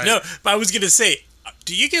 Right. No, but I was gonna say,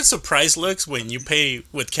 do you get surprise looks when you pay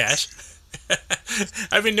with cash?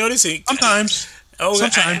 I've been noticing sometimes.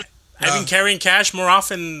 I've been carrying cash more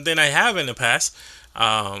often than I have in the past,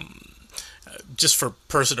 just for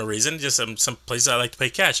personal reason. Just some places I like to pay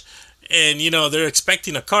cash, and they're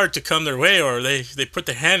expecting a card to come their way, or they put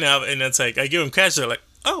their hand out, and it's like I give them cash. They're like,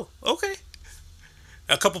 oh, okay.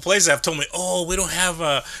 A couple places have told me, "Oh, we don't have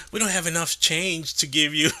enough change to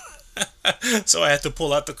give you," so I had to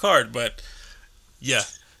pull out the card. But yeah,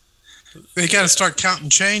 they got to start counting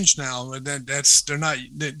change now, and then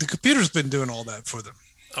the computer's been doing all that for them.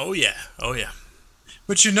 Oh yeah.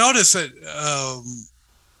 But you notice that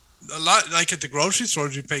a lot, like at the grocery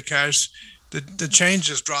stores, you pay cash, the change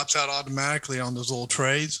just drops out automatically on those little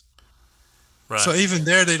trays. Right. So even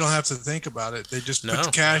there, they don't have to think about it. They just put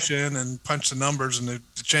the cash in and punch the numbers, and the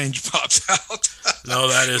change pops out. No,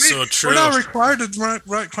 that is so true. We're not required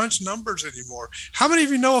to crunch numbers anymore. How many of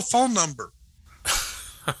you know a phone number?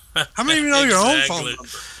 How many of you know your own phone number?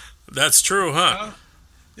 That's true, huh?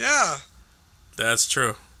 Yeah. That's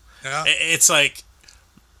true. Yeah. It's like,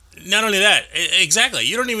 not only that, exactly.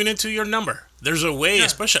 You don't even enter your number. There's a way,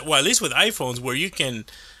 especially, at least with iPhones, where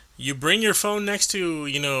you bring your phone next to,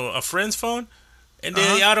 a friend's phone, and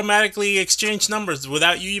they automatically exchange numbers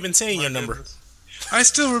without you even saying your number. I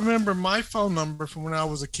still remember my phone number from when I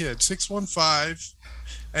was a kid,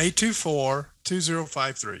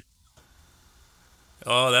 615-824-2053.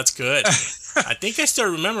 Oh, that's good. I think I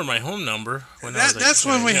still remember my home number when I was like, That's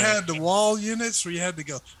when we had the wall units where you had to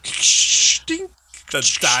go ding, the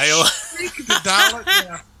dial. the dial it.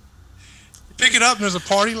 Yeah. You pick it up and there's a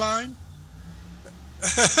party line.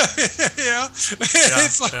 Yeah.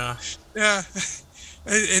 It's like, yeah.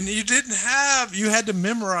 And you didn't have, you had to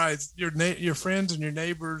memorize your friends and your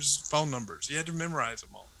neighbors' phone numbers. You had to memorize them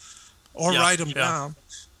all or write them down.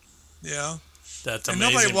 Yeah. That's and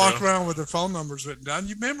amazing. Nobody walked around with their phone numbers written down.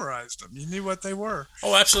 You memorized them. You knew what they were.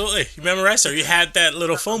 Oh, absolutely. You memorized them. You had that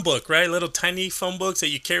little phone book, right? Little tiny phone books that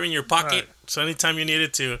you carry in your pocket. Right. So anytime you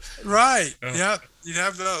needed to. Right. Yeah. You'd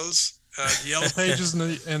have those. The yellow pages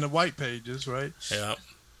and the white pages, right? Yeah.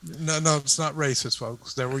 No, it's not racist,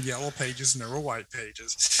 folks. There were yellow pages and there were white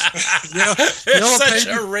pages. Yellow such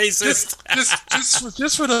a racist.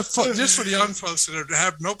 Just for the young folks that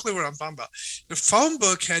have no clue what I'm talking about. The phone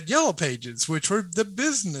book had yellow pages, which were the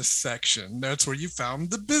business section. That's where you found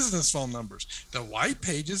the business phone numbers. The white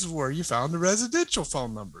pages were where you found the residential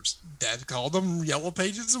phone numbers. Dad called them yellow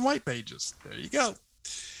pages and white pages. There you go.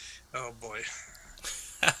 Oh boy,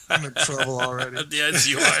 I'm in trouble already. Yes,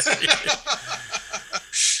 you are.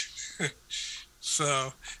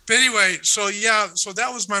 So, but anyway, so that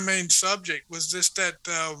was my main subject, was just that,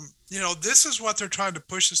 this is what they're trying to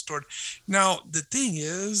push us toward. Now, the thing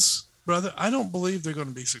is, brother, I don't believe they're going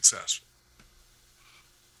to be successful.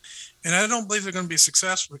 And I don't believe they're going to be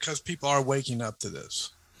successful because people are waking up to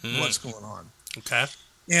this, what's going on. Okay.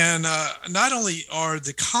 And not only are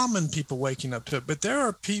the common people waking up to it, but there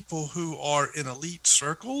are people who are in elite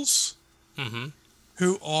circles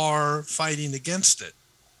who are fighting against it.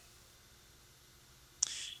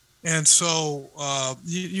 And so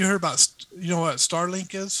you heard about, you know what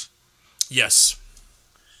Starlink is? Yes.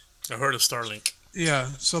 I heard of Starlink. Yeah.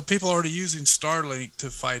 So people are already using Starlink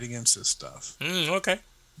to fight against this stuff. Okay.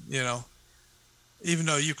 Even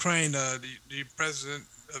though Ukraine, the president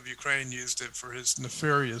of Ukraine used it for his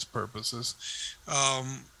nefarious purposes.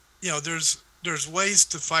 There's ways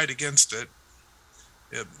to fight against it.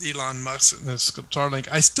 Elon Musk and his Starlink.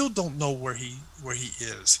 I still don't know where he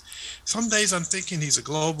is. Some days I'm thinking he's a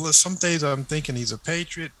globalist. Some days I'm thinking he's a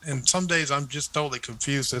patriot, and some days I'm just totally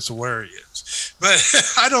confused as to where he is. But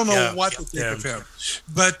I don't know what to think of him.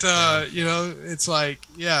 But it's like,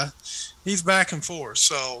 he's back and forth.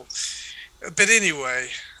 So, but anyway,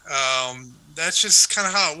 that's just kind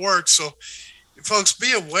of how it works. So, folks,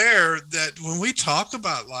 be aware that when we talk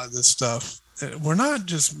about a lot of this stuff, we're not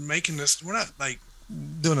just making this. We're not like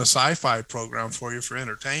doing a sci-fi program for you for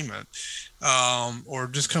entertainment, or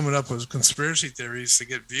just coming up with conspiracy theories to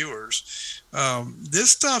get viewers.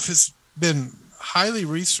 This stuff has been highly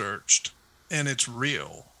researched and it's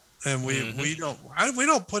real, and we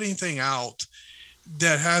don't put anything out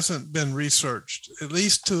that hasn't been researched, at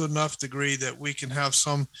least to enough degree that we can have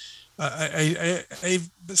some a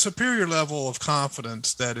superior level of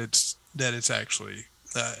confidence that it's actually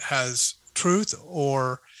has truth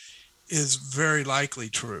or is very likely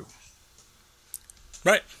true.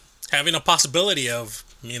 Right. Having a possibility of,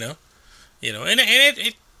 and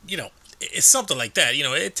it it's something like that.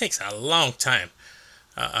 It takes a long time,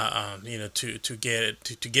 to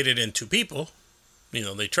get it into people.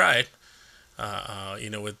 They tried,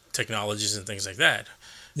 with technologies and things like that.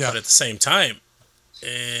 Yeah. But at the same time,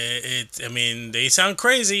 they sound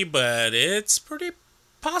crazy, but it's pretty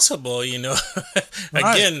possible,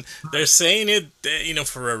 Again, they're saying it,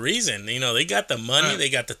 for a reason. They got the money, they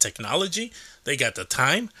got the technology, they got the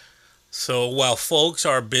time. So while folks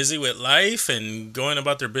are busy with life and going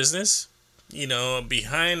about their business,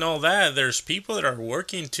 behind all that, there's people that are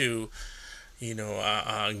working to,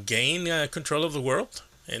 gain control of the world.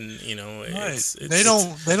 And, they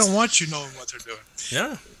don't want you knowing what they're doing.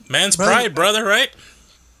 Yeah. Man's pride, brother, right?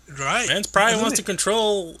 Right. Man's pride wants to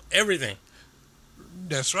control everything.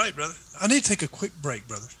 That's right, brother. I need to take a quick break,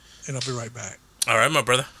 brother, and I'll be right back. All right, my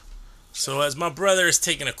brother. So as my brother is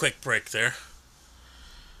taking a quick break there,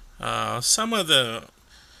 some of the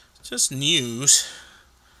just news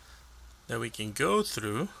that we can go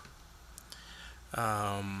through,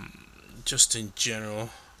 just in general,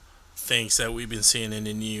 things that we've been seeing in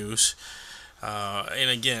the news. And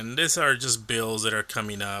again, these are just bills that are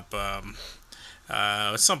coming up.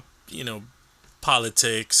 Some,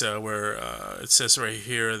 politics, where it says right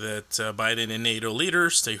here that Biden and NATO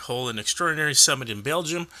leaders, they hold an extraordinary summit in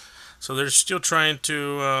Belgium. So they're still trying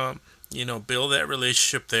to, build that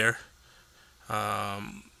relationship there.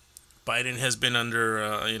 Biden has been under,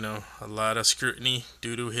 a lot of scrutiny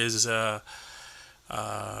due to his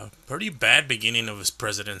Pretty bad beginning of his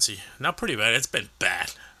presidency. Not pretty bad. It's been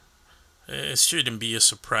bad. It shouldn't be a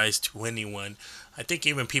surprise to anyone. I think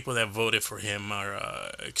even people that voted for him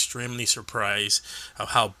are extremely surprised of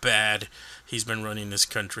how bad he's been running this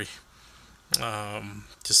country.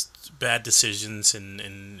 Just bad decisions and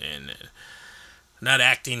not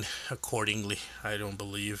acting accordingly, I don't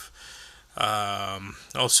believe.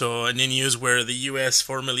 Also, in the news where the U.S.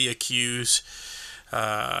 formally accused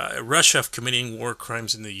Russia of committing war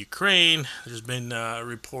crimes in the Ukraine. There's been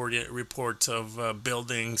reports of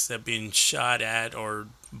buildings that have been shot at or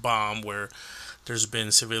bombed where there's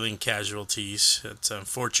been civilian casualties. It's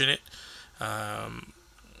unfortunate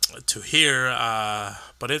to hear,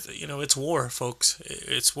 but it's war, folks.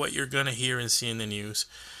 It's what you're gonna hear and see in the news.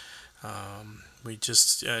 We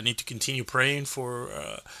just need to continue praying for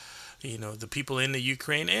the people in the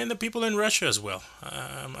Ukraine and the people in Russia as well.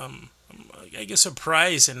 I get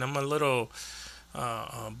surprised, and I'm a little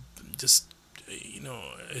it's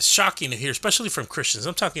shocking to hear, especially from Christians.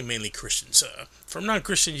 I'm talking mainly Christians. From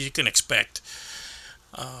non-Christians, you can expect,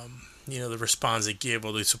 the response they give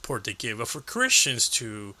or the support they give. But for Christians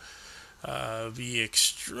to be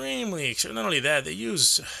extremely, not only that, they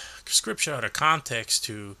use scripture out of context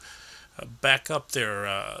to back up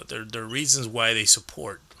their reasons why they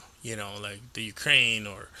support, like the Ukraine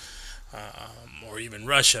or even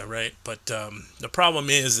Russia, right? But the problem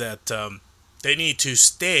is that they need to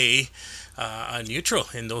stay neutral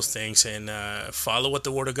in those things and follow what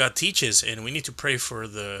the Word of God teaches. And we need to pray for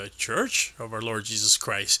the Church of our Lord Jesus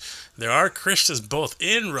Christ. There are Christians both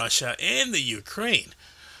in Russia and the Ukraine.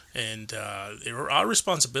 And our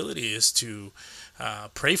responsibility is to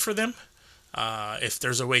pray for them. If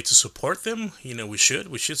there's a way to support them, we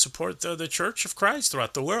should support the Church of Christ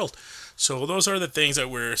throughout the world. So those are the things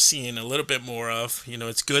that we're seeing a little bit more of.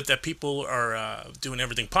 It's good that people are doing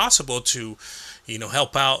everything possible to,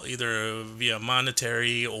 help out either via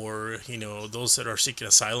monetary or, those that are seeking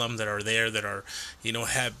asylum that are there that are,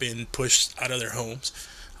 have been pushed out of their homes.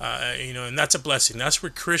 And that's a blessing. That's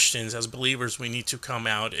where Christians, as believers, we need to come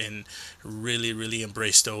out and really, really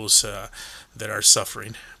embrace those that are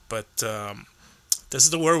suffering. But this is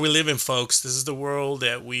the world we live in, folks. This is the world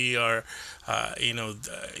that we are,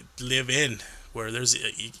 live in, where there's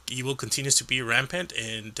evil continues to be rampant,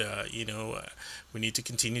 and we need to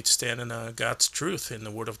continue to stand in God's truth in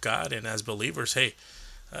the Word of God. And as believers, hey,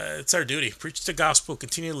 it's our duty. Preach the gospel.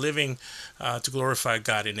 Continue living to glorify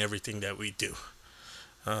God in everything that we do.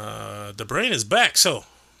 The brain is back. So,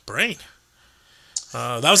 brain.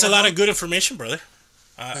 That was a lot of good information, brother.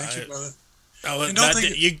 Thank you, brother.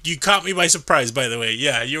 You caught me by surprise, by the way.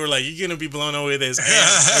 Yeah, you were like, you're going to be blown away with this. And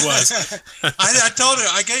I was. I told him,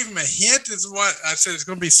 I gave him a hint. Is what I said. It's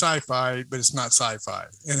going to be sci-fi, but it's not sci-fi.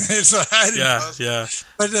 And so yeah.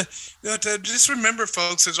 But just remember,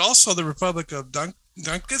 folks, there's also the Republic of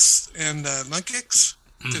Dunkis and Lunkix,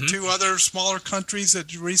 the two other smaller countries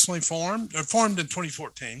that recently formed in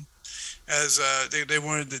 2014, as they didn't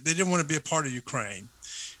want to be a part of Ukraine.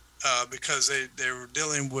 Because they were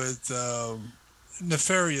dealing with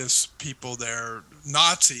nefarious people there,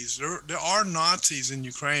 Nazis. There are Nazis in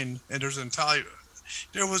Ukraine, and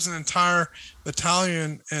there was an entire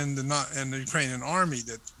battalion in the Ukrainian army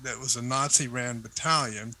that was a Nazi-ran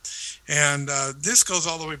battalion, and this goes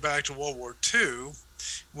all the way back to World War II,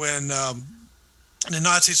 when the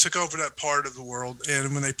Nazis took over that part of the world,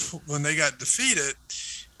 and when they got defeated.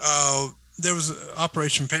 There was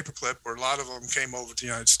Operation Paperclip, where a lot of them came over to the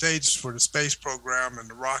United States for the space program and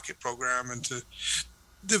the rocket program, and to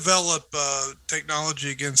develop technology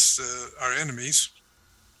against our enemies.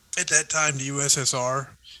 At that time, the USSR,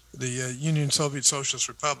 the Union Soviet Socialist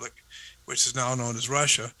Republic, which is now known as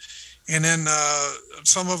Russia, and then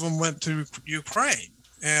some of them went to Ukraine,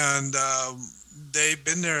 and they've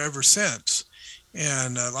been there ever since.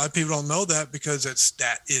 And a lot of people don't know that because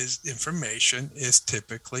information is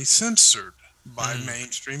typically censored by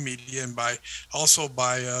mainstream media and by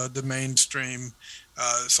the mainstream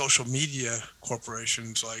social media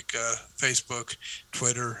corporations like Facebook,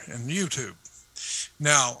 Twitter, and YouTube.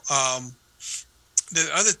 Now, the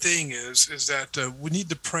other thing is that we need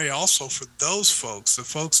to pray also for those folks, the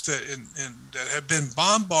folks that that have been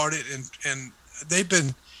bombarded and they've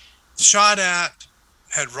been shot at,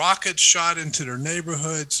 had rockets shot into their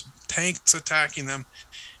neighborhoods, tanks attacking them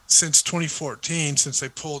since 2014, since they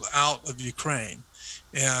pulled out of Ukraine.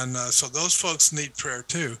 And so those folks need prayer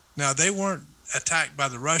too. Now, they weren't attacked by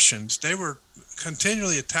the Russians. They were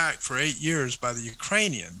continually attacked for 8 years by the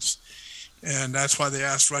Ukrainians. And that's why they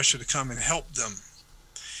asked Russia to come and help them.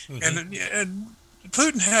 And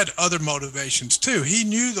Putin had other motivations too. He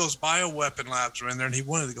knew those bioweapon labs were in there and he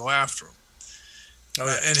wanted to go after them. Oh,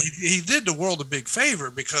 yeah. And he did the world a big favor,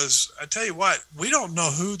 because I tell you what, we don't know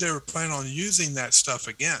who they were planning on using that stuff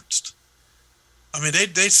against. I mean,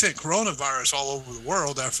 they sent coronavirus all over the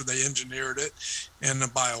world after they engineered it in the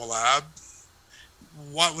biolab.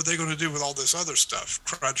 What were they going to do with all this other stuff?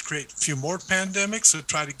 Try to create a few more pandemics to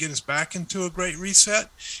try to get us back into a great reset,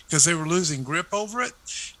 because they were losing grip over it.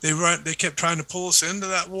 They kept trying to pull us into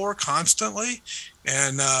that war constantly.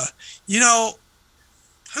 And,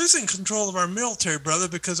 who's in control of our military, brother?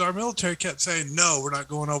 Because our military kept saying, no, we're not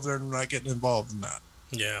going over there and we're not getting involved in that.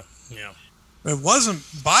 Yeah, yeah. It wasn't,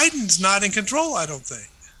 Biden's not in control, I don't think.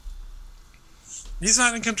 He's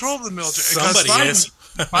not in control of the military. Somebody is.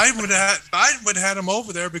 Biden would have had him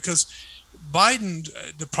over there, because Biden,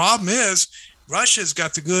 the problem is Russia's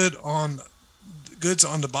got the goods on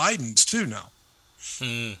the Bidens too now.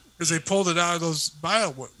 Because they pulled it out of those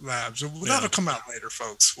bio labs. That'll come out later,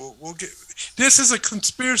 folks. We'll get. This is a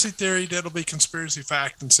conspiracy theory that'll be conspiracy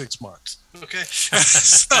fact in 6 months. Okay, so,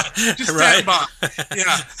 just stand by.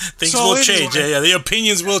 Yeah, Things will change. Yeah, the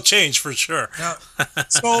opinions will change for sure. Yeah.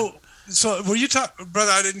 So were you talking,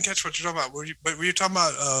 brother? I didn't catch what you're talking about. Were you talking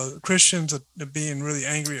about Christians being really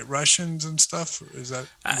angry at Russians and stuff? Is that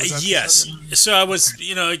yes? So I was,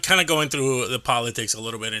 kind of going through the politics a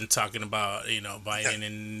little bit and talking about, Biden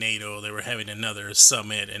and NATO. They were having another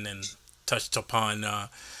summit, and then touched upon,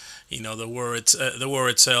 the war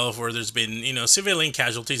itself, where there's been, civilian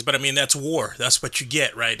casualties. But I mean, that's war. That's what you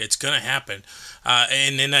get, right? It's gonna happen.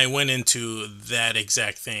 And then I went into that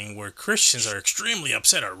exact thing where Christians are extremely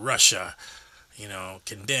upset at Russia,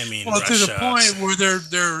 condemning Russia. To the point where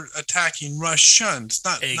they're attacking Russians,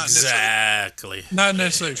 not necessarily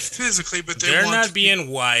physically, but they're not being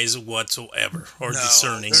wise whatsoever or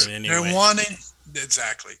discerning in any way. They're wanting.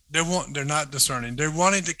 Exactly. They're not discerning. They're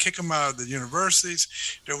wanting to kick them out of the universities.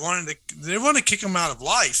 They want to kick them out of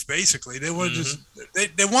life. Basically, they want to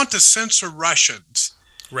they want to censor Russians,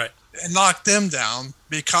 right, and lock them down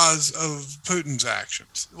because of Putin's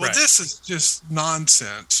actions. Well, right. This is just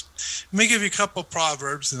nonsense. Let me give you a couple of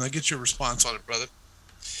proverbs, and I'll get your response on it, brother.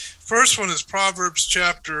 First one is Proverbs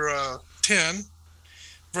chapter 10,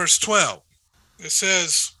 verse 12. It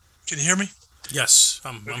says, "Can you hear me?" Yes,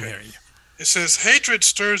 I'm hearing you. It says, hatred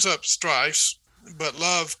stirs up strife, but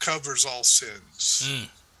love covers all sins.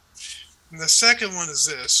 And the second one is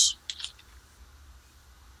this.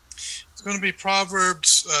 It's going to be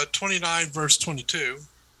Proverbs 29, verse 22.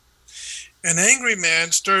 An angry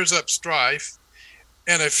man stirs up strife,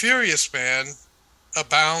 and a furious man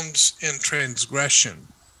abounds in transgression.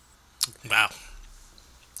 Wow.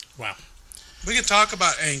 We can talk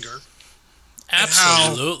about anger.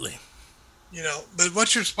 Absolutely. But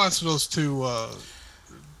what's your response to those two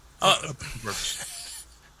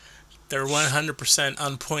They're 100%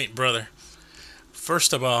 on point, brother.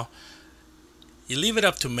 First of all, you leave it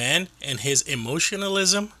up to man and his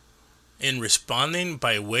emotionalism in responding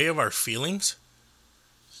by way of our feelings.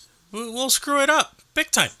 We'll screw it up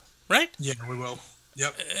big time, right? Yeah, we will.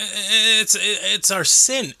 Yep. It's our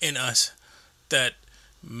sin in us that,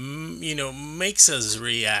 makes us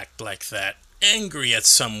react like that, angry at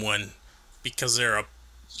someone. Because they're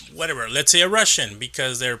let's say a Russian,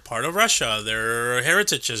 because they're part of Russia, their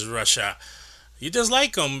heritage is Russia. You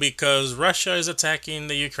dislike them because Russia is attacking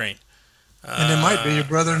the Ukraine. And it might be your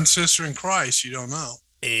brother and sister in Christ, you don't know.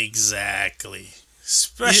 Exactly.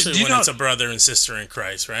 Especially when it's a brother and sister in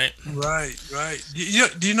Christ, right? Right.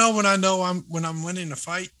 Do you know when I'm winning a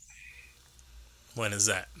fight? When is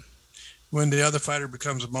that? When the other fighter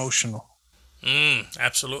becomes emotional.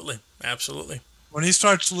 Absolutely. When he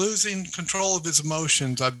starts losing control of his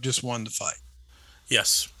emotions, I've just won the fight.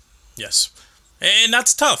 Yes. And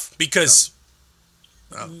that's tough, because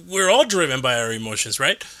we're all driven by our emotions,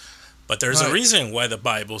 right? But there's a reason why the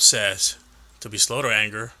Bible says to be slow to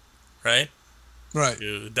anger, right? Right.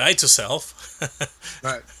 To die to self.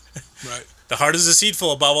 Right. The heart is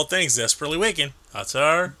deceitful above all things, desperately wicked. That's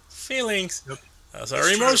our feelings. Yep. That's our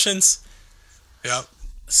emotions. True. Yep.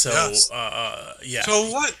 So, yeah.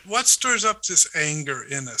 So what stirs up this anger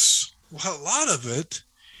in us? Well, a lot of it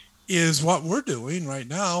is what we're doing right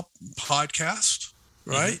now, podcast,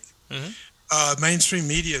 right? Mm-hmm. Mainstream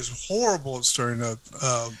media is horrible at stirring up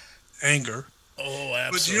anger. Oh,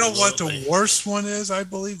 absolutely. But you know what the worst one is? I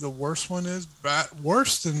believe the worst one is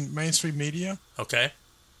worse than mainstream media. Okay.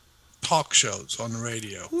 Talk shows on the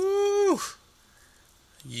radio. Woo.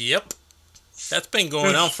 Yep. That's been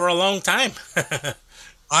going on for a long time.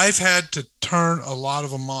 I've had to turn a lot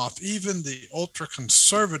of them off. Even the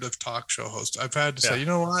ultra-conservative talk show hosts, I've had to say, you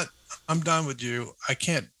know what? I'm done with you. I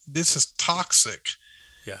can't. This is toxic.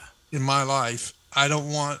 In my life. I don't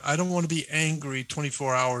want to be angry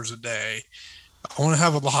 24 hours a day I want to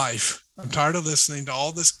have a life. I'm tired of listening to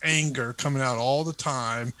all this anger coming out all the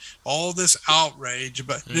time, all this outrage.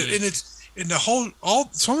 But and it's in the whole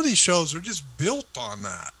some of these shows are just built on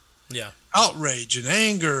that. Yeah. Outrage and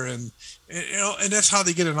anger and that's how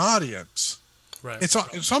they get an audience. Right.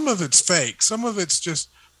 Some of it's fake. Some of it's just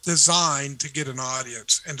designed to get an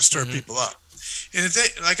audience and to stir people up. And if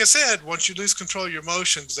they, like I said, once you lose control of your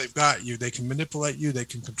emotions, they've got you. They can manipulate you. They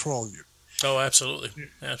can control you. Oh, absolutely.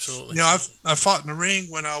 Absolutely. I fought in the ring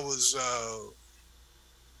when I was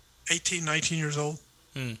 18, 19 years old.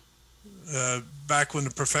 Back when the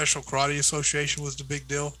Professional Karate Association was the big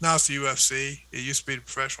deal. Now it's the UFC. It used to be the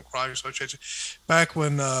Professional Karate Association. Back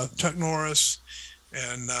when Chuck Norris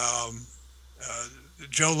and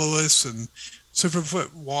Joe Louis and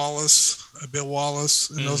Superfoot Wallace, Bill Wallace,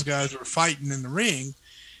 and those guys were fighting in the ring,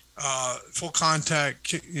 full contact,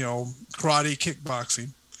 karate, kickboxing.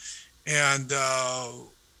 And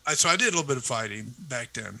so I did a little bit of fighting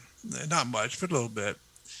back then. Not much, but a little bit.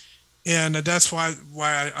 And that's why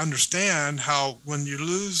I understand how when you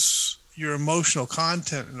lose your emotional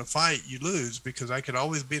content in a fight, you lose, because I could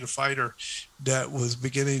always beat a fighter that was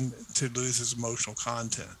beginning to lose his emotional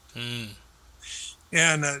content.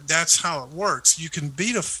 And that's how it works. You can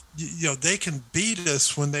beat they can beat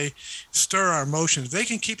us when they stir our emotions. They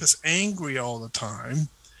can keep us angry all the time.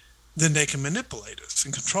 Then they can manipulate us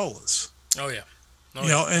and control us. Oh yeah.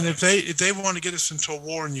 And if they want to get us into a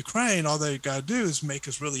war in Ukraine, all they got to do is make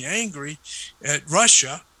us really angry at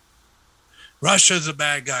Russia. Russia's a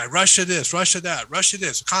bad guy. Russia this, Russia that, Russia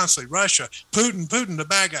this, constantly Russia. Putin, the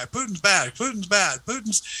bad guy. Putin's bad. Putin's bad.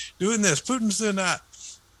 Putin's doing this. Putin's doing that,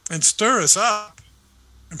 and stir us up.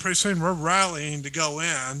 And pretty soon we're rallying to go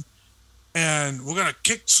in, and we're gonna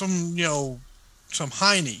kick some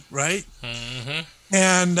hiney, right?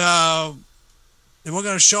 And we're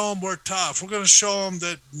going to show them we're tough. We're going to show them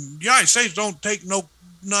that the United States don't take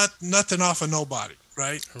nothing off of nobody,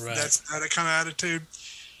 right? That's that kind of attitude.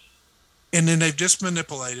 And then they've just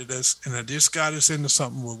manipulated us, and they just got us into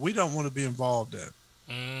something where we don't want to be involved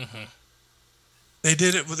in. They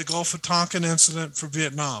did it with the Gulf of Tonkin incident for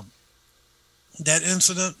Vietnam. That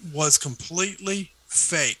incident was completely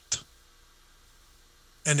faked,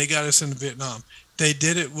 and they got us into Vietnam. They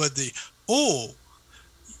did it with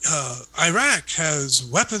Iraq has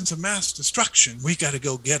weapons of mass destruction. We got to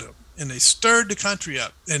go get them. And they stirred the country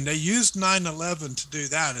up. And they used 9/11 to do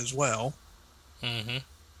that as well.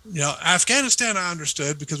 Afghanistan, I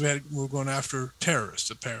understood, because we were going after terrorists,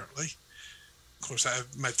 apparently. Of course, I have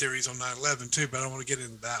my theories on 9/11 too, but I don't want to get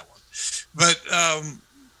into that one. But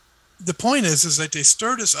the point is that they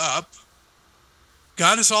stirred us up,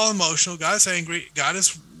 got us all emotional, got us angry, got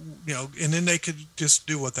us, and then they could just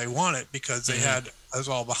do what they wanted because they had us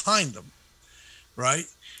all behind them, right?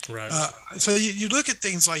 So you look at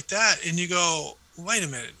things like that and you go, wait a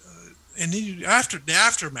minute. And then after the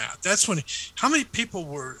aftermath, that's when, how many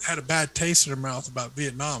people had a bad taste in their mouth about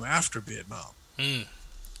Vietnam after Vietnam?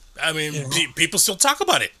 I mean, people still talk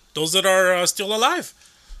about it. Those that are still alive.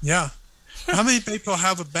 Yeah. How many people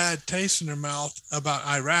have a bad taste in their mouth about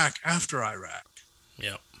Iraq after Iraq?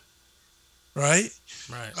 Yep. Right?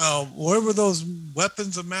 Where were those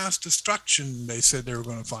weapons of mass destruction they said they were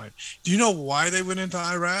going to find? Do you know why they went into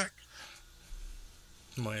Iraq?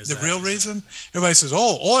 The real reason? Everybody says,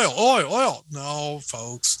 oil. No,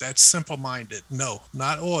 folks, that's simple-minded. No,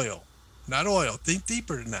 not oil. Not oil. Think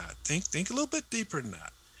deeper than that. Think a little bit deeper than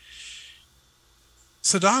that.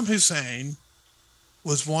 Saddam Hussein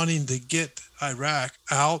was wanting to get Iraq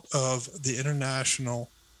out of the international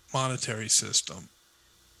monetary system,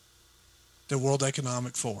 the World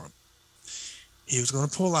Economic Forum. He was going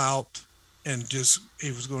to pull out and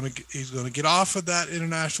he's going to get off of that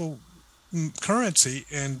international currency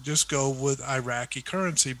and just go with Iraqi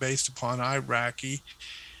currency based upon Iraqi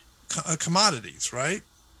commodities, right?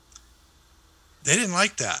 They didn't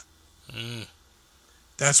like that.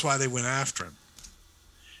 That's why they went after him.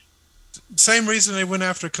 Same reason they went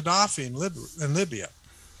after Gaddafi in Libya.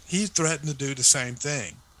 He threatened to do the same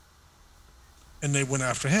thing. And they went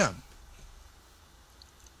after him.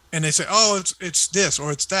 And they say, it's this,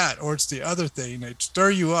 or it's that, or it's the other thing. They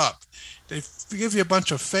stir you up. They give you a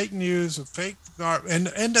bunch of fake news, and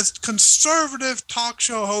the conservative talk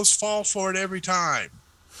show hosts fall for it every time.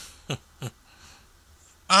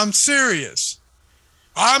 I'm serious.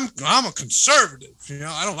 I'm a conservative.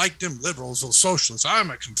 I don't like them liberals or socialists.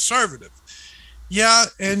 I'm a conservative. Yeah,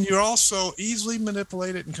 and you're also easily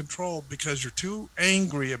manipulated and controlled because you're too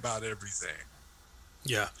angry about everything.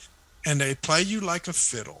 Yeah. And they play you like a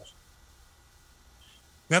fiddle.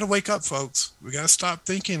 We got to wake up, folks. We got to stop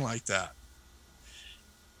thinking like that.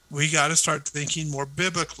 We got to start thinking more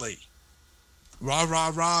biblically. rah,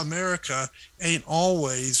 rah, rah, America ain't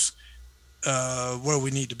always where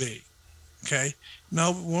we need to be. Okay.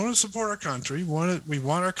 No, we want to support our country. We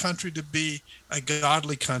want our country to be a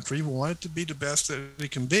godly country. We want it to be the best that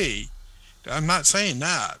it can be. I'm not saying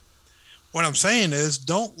that. What I'm saying is,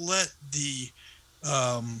 don't let the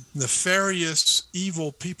nefarious,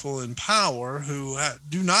 evil people in power who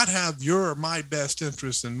do not have your or my best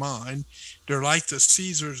interest in mind. They're like the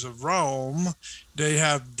Caesars of Rome. They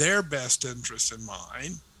have their best interest in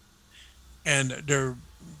mind, and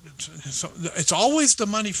it's always the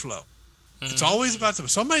money flow. It's always about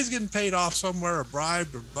somebody's getting paid off somewhere, or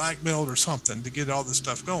bribed, or blackmailed, or something to get all this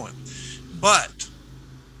stuff going. But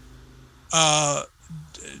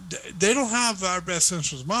they don't have our best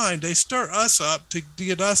interest in mind. They stir us up to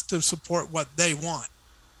get us to support what they want.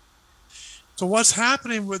 So what's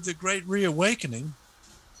happening with the Great Reawakening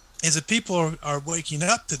is that people are waking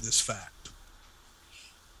up to this fact,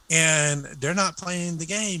 and they're not playing the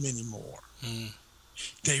game anymore.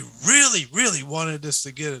 They really, really wanted us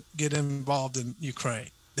to get involved in Ukraine.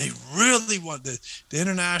 They really wanted the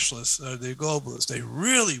internationalists, the globalists. They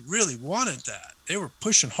really, really wanted that. They were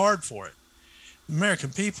pushing hard for it. The American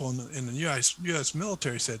people in the U.S.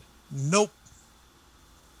 military said, nope,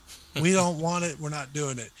 we don't want it. We're not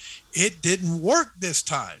doing it. It didn't work this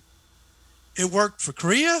time. It worked for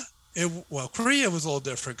Korea. Korea was a little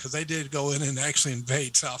different because they did go in and actually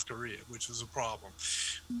invade South Korea, which was a problem.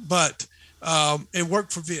 But it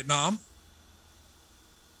worked for Vietnam.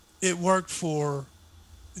 It worked for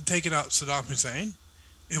taking out Saddam Hussein.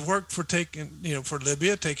 It worked for for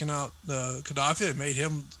Libya, taking out Gaddafi. It made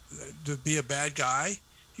him to be a bad guy.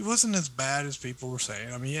 He wasn't as bad as people were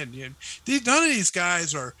saying. I mean, none of these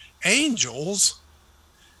guys are angels,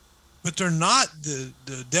 but they're not the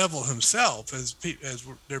devil himself as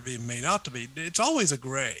they're being made out to be. It's always a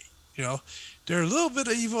gray, They're a little bit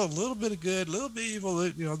of evil, a little bit of good, a little bit of evil.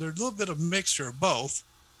 They're a little bit of mixture of both.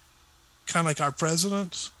 Kind of like our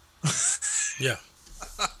presidents. Yeah.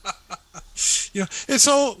 And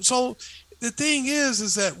so the thing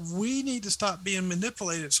is that we need to stop being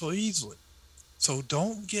manipulated so easily. So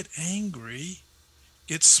don't get angry.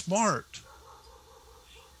 Get smart.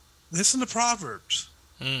 Listen to Proverbs.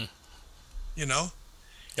 Yep.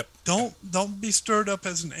 Don't be stirred up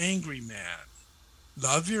as an angry man.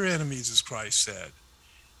 Love your enemies, as Christ said.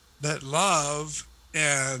 That love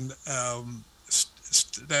and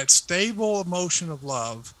that stable emotion of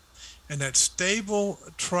love and that stable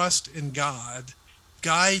trust in God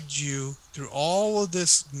guide you through all of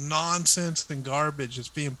this nonsense and garbage that's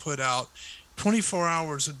being put out 24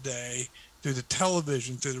 hours a day through the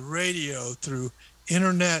television, through the radio, through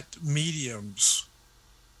internet mediums.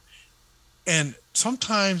 And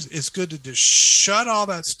sometimes it's good to just shut all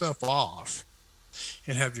that stuff off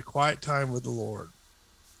and have your quiet time with the Lord.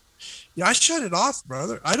 Yeah, I shut it off,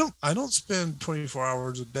 brother. I don't spend 24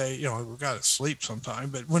 hours a day. We've got to sleep sometime,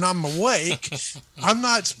 but when I'm awake, I'm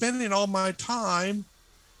not spending all my time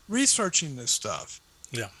researching this stuff.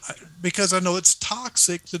 Yeah. Because I know it's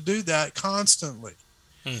toxic to do that constantly.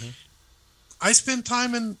 Mm-hmm. I spend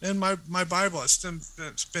time in my Bible. I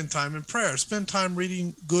spend time in prayer. I spend time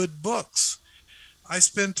reading good books. I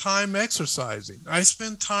spend time exercising. I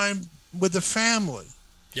spend time with the family.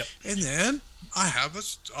 Yep. And then I have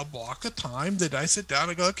a block of time that I sit down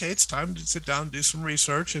and go, okay, it's time to sit down and do some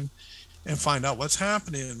research and find out what's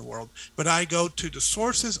happening in the world. But I go to the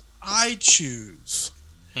sources I choose.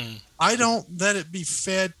 I don't let it be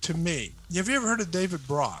fed to me. Have you ever heard of David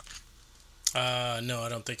Brock? No, I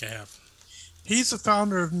don't think I have. He's the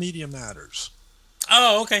founder of Media Matters.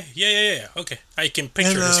 Oh, okay. Yeah. Okay. I can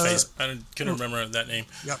picture his face. I couldn't remember that name.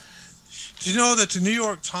 Yep. Do you know that the New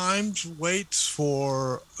York Times waits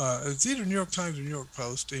for, it's either New York Times or New York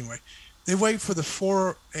Post, anyway, they wait for the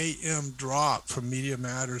 4 a.m. drop from Media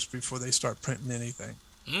Matters before they start printing anything.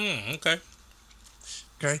 Okay.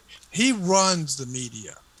 Okay? He runs the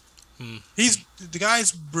media. The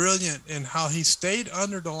guy's brilliant in how he stayed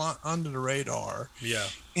under the radar. Yeah.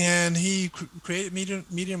 And he created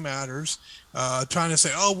Media Matters, trying to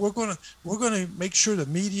say, oh, we're gonna make sure the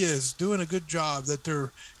media is doing a good job, that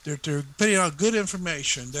they're putting out good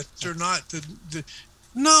information, that they're not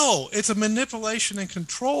no, it's a manipulation and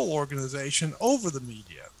control organization over the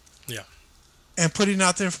media. Yeah. And putting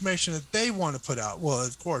out the information that they want to put out. Well,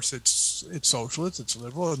 of course, it's socialist, it's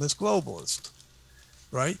liberal, and it's globalist.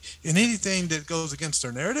 Right? And anything that goes against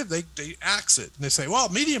their narrative, they axe it. And they say, well,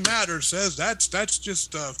 Media Matters says that's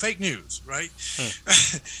just fake news, right?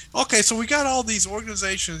 Okay, so we got all these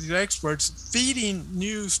organizations, these experts feeding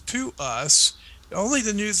news to us, only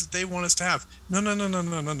the news that they want us to have. No.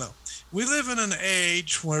 We live in an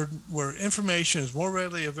age where information is more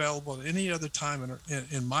readily available than any other time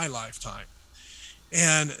in my lifetime.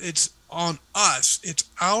 And it's on us. It's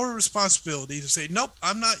our responsibility to say, nope,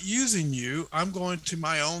 I'm not using you. I'm going to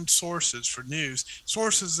my own sources for news,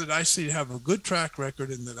 sources that I see have a good track record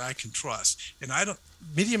and that I can trust. And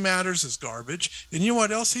Media Matters is garbage. And you know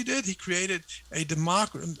what else he did? He created a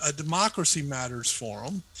Democracy Matters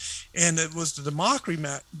forum. And it was the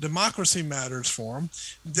Democracy Matters forum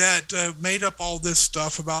that made up all this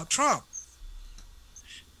stuff about Trump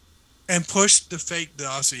and pushed the fake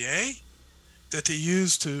dossier that they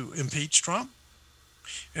used to impeach Trump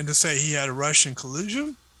and to say he had a Russian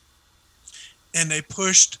collusion. And they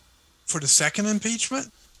pushed for the second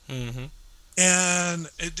impeachment. Mm-hmm. And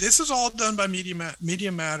this is all done by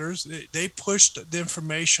Media Matters. They pushed the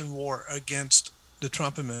information war against the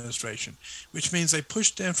Trump administration, which means they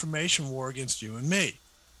pushed the information war against you and me.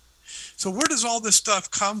 So where does all this stuff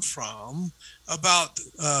come from about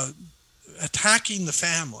attacking the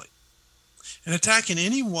family? And attacking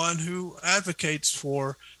anyone who advocates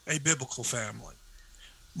for a biblical family,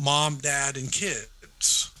 mom, dad, and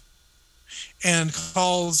kids, and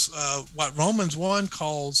calls what Romans 1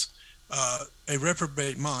 calls a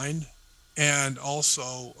reprobate mind and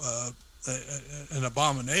also an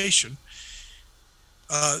abomination,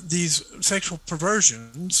 these sexual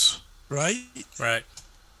perversions, right? Right.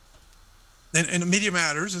 And Media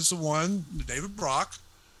Matters is the one, David Brock,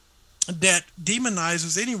 that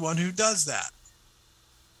demonizes anyone who does that.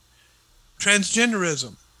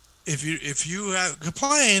 Transgenderism. If you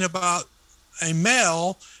complain about a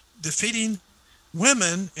male defeating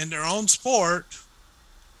women in their own sport,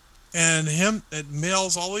 and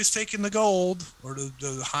male's always taking the gold or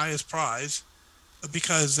the highest prize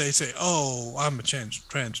because they say, "Oh, I'm a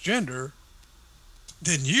transgender,"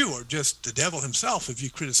 then you are just the devil himself if you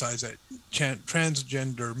criticize that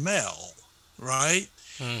transgender male, right?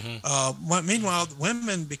 Mm-hmm. Meanwhile,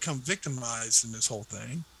 women become victimized in this whole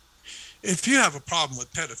thing. If you have a problem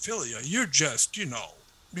with pedophilia, you're just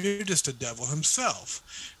the devil himself.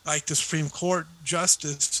 Like the Supreme Court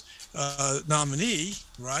Justice nominee,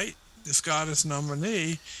 right? The Scottish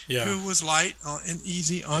nominee, who was light and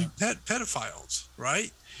easy on pedophiles,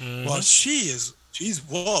 right? Mm-hmm. Well, she's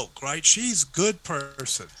woke, right? She's a good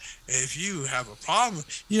person. If you have a problem,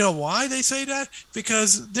 you know why they say that?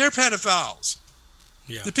 Because they're pedophiles.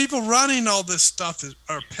 Yeah. The people running all this stuff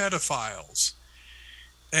are pedophiles.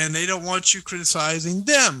 And they don't want you criticizing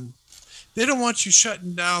them. They don't want you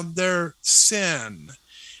shutting down their sin.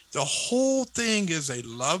 The whole thing is they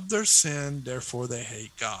love their sin, therefore they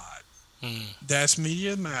hate God. That's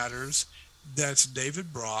Media Matters. That's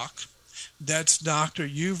David Brock. That's Dr.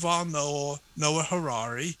 Yuval Noah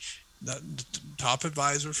Harari, the top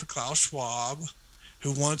advisor for Klaus Schwab,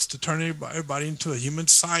 who wants to turn everybody into a human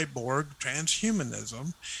cyborg,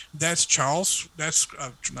 transhumanism. That's Klaus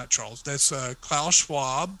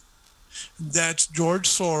Schwab. That's George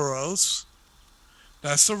Soros.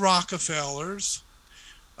 That's the Rockefellers.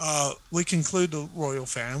 We can include the royal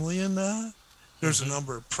family in that. There's a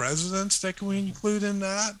number of presidents that we include in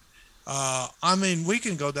that. We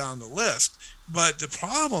can go down the list. But the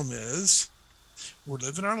problem is we're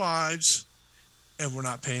living our lives and we're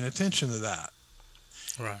not paying attention to that.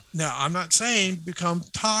 Right. Now, I'm not saying become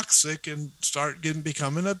toxic and start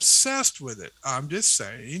becoming obsessed with it. I'm just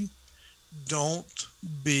saying don't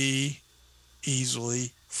be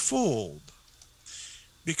easily fooled.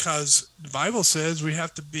 Because the Bible says we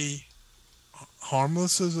have to be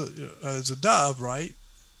harmless as a dove, right?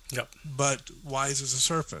 Yep. But wise as a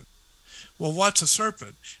serpent. Well, what's a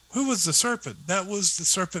serpent? Who was the serpent? That was the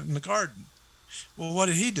serpent in the garden. Well, what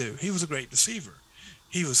did he do? He was a great deceiver.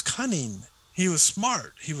 He was cunning. He was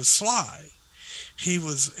smart. He was sly. He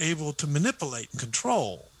was able to manipulate and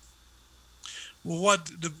control. Well, what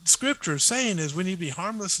the scripture is saying is we need to be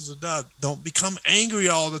harmless as a dove. Don't become angry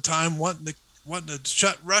all the time, wanting to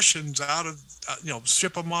shut Russians out of,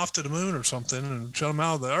 ship them off to the moon or something and shut them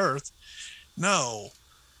out of the earth. No,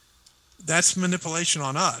 that's manipulation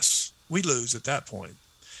on us. We lose at that point.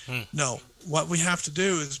 No, what we have to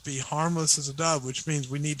do is be harmless as a dove, which means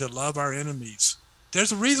we need to love our enemies.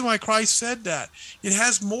 There's a reason why Christ said that. It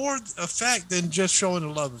has more effect than just showing the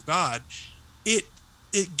love of God. It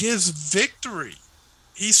gives victory.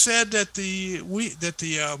 He said that the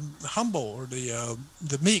humble or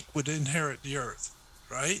the meek would inherit the earth,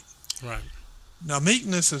 right? Right. Now,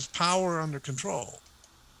 meekness is power under control,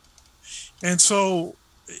 and so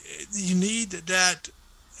you need that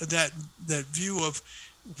view of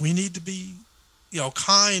we need to be,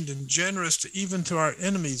 kind and generous even to our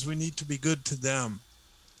enemies. We need to be good to them.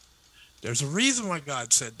 There's a reason why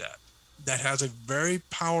God said that. that has a very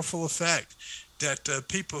powerful effect. That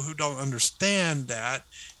people who don't understand that,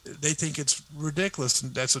 they think it's ridiculous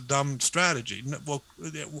and that's a dumb strategy. Well,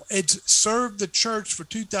 it's served the church for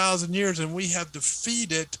 2,000 years, and we have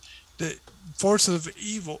defeated the forces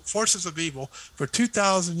of evil for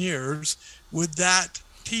 2,000 years with that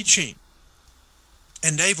teaching,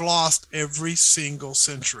 and they've lost every single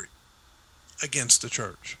century against the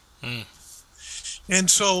church. And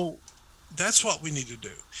so that's what we need to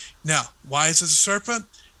do. Now, wise as a serpent,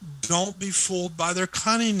 don't be fooled by their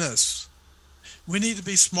cunningness. We need to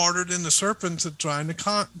be smarter than the serpents that trying to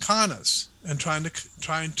con us and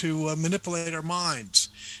trying to manipulate our minds,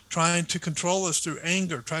 trying to control us through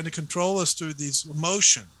anger, trying to control us through these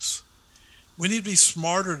emotions. We need to be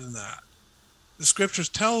smarter than that. The scriptures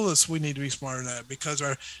tell us we need to be smarter than that, because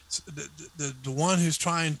the one who's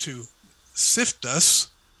trying to sift us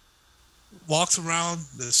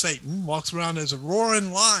Satan walks around as a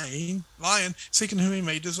roaring lion seeking whom he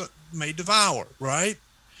may devour, right?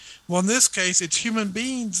 Well, in this case, it's human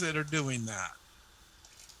beings that are doing that.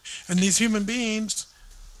 And these human beings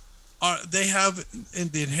they have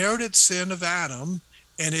the inherited sin of Adam,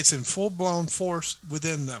 and it's in full-blown force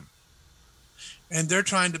within them. And they're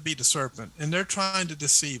trying to be the serpent, and they're trying to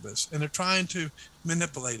deceive us, and they're trying to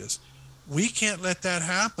manipulate us. We can't let that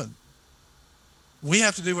happen. We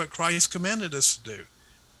have to do what Christ commanded us to do.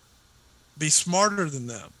 Be smarter than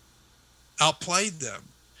them. Outplay them.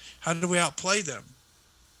 How do we outplay them?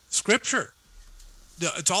 Scripture.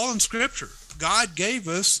 It's all in Scripture. God gave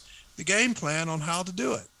us the game plan on how to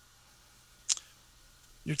do it.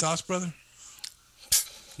 Your thoughts, brother?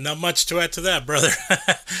 Not much to add to that, brother.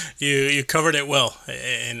 You covered it well.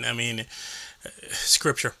 And I mean,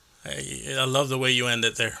 Scripture. I love the way you end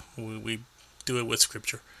it there. We do it with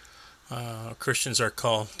Scripture. Christians are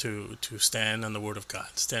called to stand on the Word of God,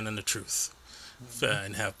 stand on the truth,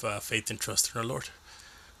 and have faith and trust in our Lord.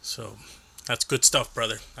 So that's good stuff,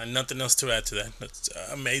 brother. And nothing else to add to that. That's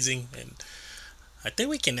amazing, and I think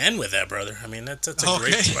we can end with that, brother. I mean, that's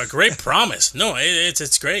a great promise. No,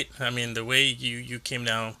 it's great. I mean, the way you came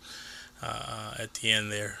down at the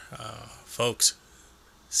end there, folks,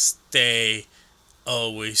 stay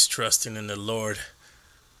always trusting in the Lord.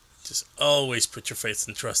 Just always put your faith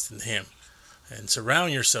and trust in Him, and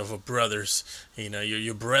surround yourself with brothers.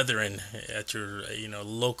 Your brethren at your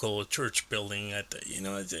local church building, at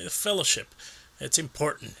the fellowship. It's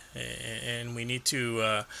important, and we need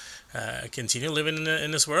to continue living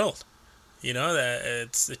in this world. That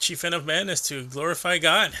it's the chief end of man is to glorify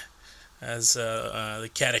God, as the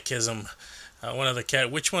catechism.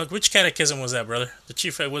 Which catechism was that, brother? The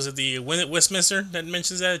chief was it the Westminster that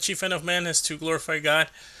mentions that the chief end of man is to glorify God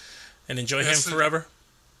and enjoy Him forever?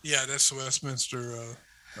 Yeah, that's the Westminster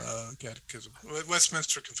Catechism.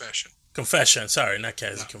 Westminster Confession. Confession. Sorry, not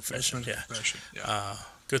Catechism. Confession. Yeah. Confession. Yeah.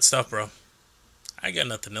 Good stuff, bro. I got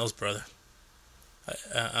nothing else, brother.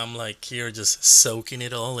 I'm like here just soaking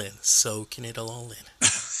it all in.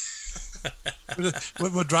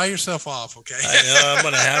 Well, dry yourself off, okay? I know, I'm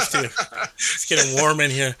going to have to. It's getting warm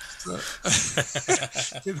in here.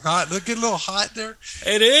 Getting hot. Look, get a little hot there.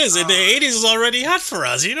 It is. In the 80s is already hot for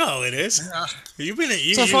us. You know it is.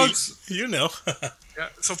 Yeah. Folks, yeah.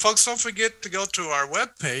 So, folks, don't forget to go to our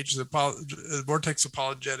webpage, the Vortex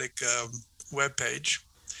Apologetic webpage.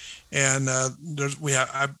 And there's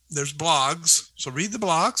blogs. So read the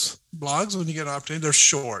blogs when you get an opportunity. They're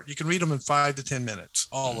short. You can read them in 5 to 10 minutes,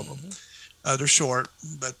 all of them. They're short,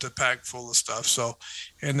 but they're packed full of stuff. So,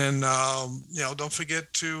 and then don't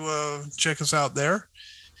forget to check us out there.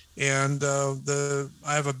 And I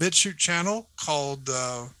have a BitChute channel called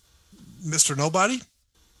Mr. Nobody.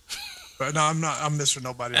 But no, I'm not. I'm Mr.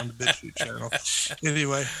 Nobody on the BitChute channel.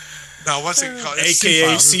 Anyway, now what's it called?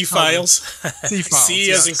 AKA C-Files. C-Files.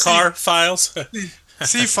 C as in car files.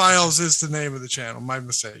 C-Files is the name of the channel. My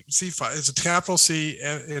mistake. C-Files. It's a capital C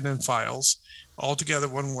and then files. All together,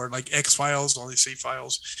 one word, like X-Files, only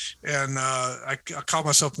C-Files. And I call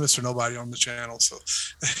myself Mr. Nobody on the channel. So,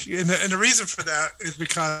 and the reason for that is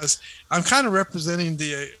because I'm kind of representing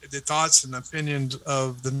the thoughts and opinions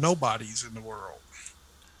of the nobodies in the world.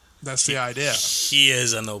 That's the idea. He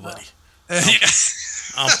is a nobody.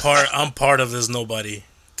 I'm part of this nobody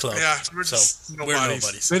club. Yeah, we're just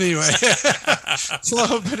nobodies. We're nobodies.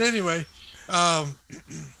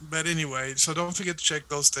 But anyway, so don't forget to check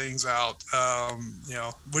those things out.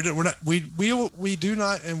 We do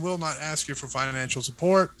not and will not ask you for financial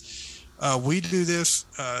support. We do this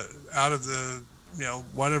out of the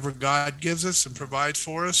whatever God gives us and provides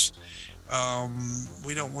for us.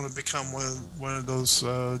 We don't want to become one of those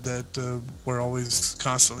that we're always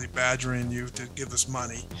constantly badgering you to give us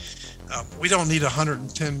money. We don't need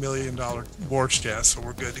 $110 million war chest, so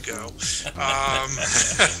we're good to go.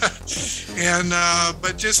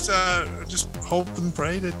 But just hope and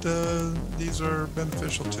pray that these are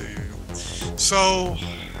beneficial to you. So,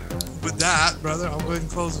 with that, brother, I'll go ahead and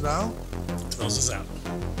close it out. Close us out.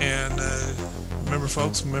 And remember,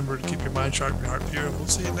 folks, remember to keep your mind sharp and your heart pure. We'll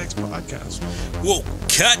see you next podcast. We'll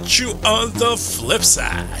catch you on the flip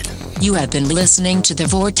side. You have been listening to the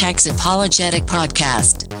Vortex Apologetic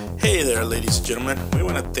Podcast. Hey there, ladies and gentlemen. We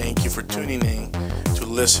want to thank you for tuning in to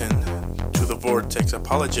listen to the Vortex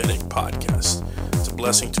Apologetic Podcast. It's a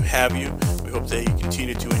blessing to have you. We hope that you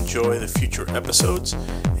continue to enjoy the future episodes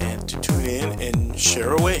and to tune in and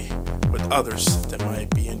share away with others that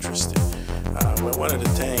might be interested. We wanted to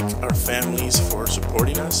thank our families for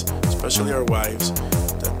supporting us, especially our wives,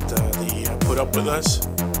 that they put up with us.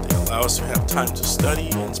 They allow us to have time to study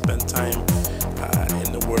and spend time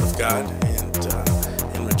in the Word of God,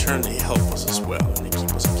 and in return they help us as well and they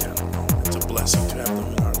keep us accountable. It's a blessing to have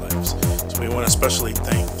them in our lives. So we want to especially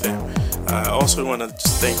thank them. I also want to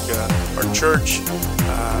thank our church,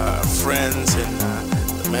 friends, and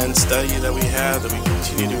the men's study that we have that we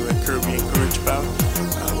continue to be encouraged about.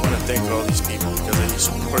 I want to thank all these people because they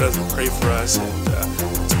support us and pray for us, and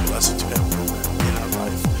it's a blessing to have them in our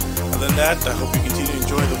life. Other than that, I hope you continue to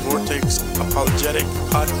enjoy the Vortex Apologetic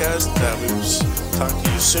Podcast. We will talk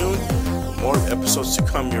to you soon. More episodes to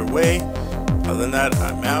come your way. Other than that,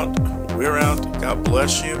 I'm out. We're out. God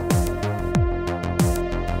bless you.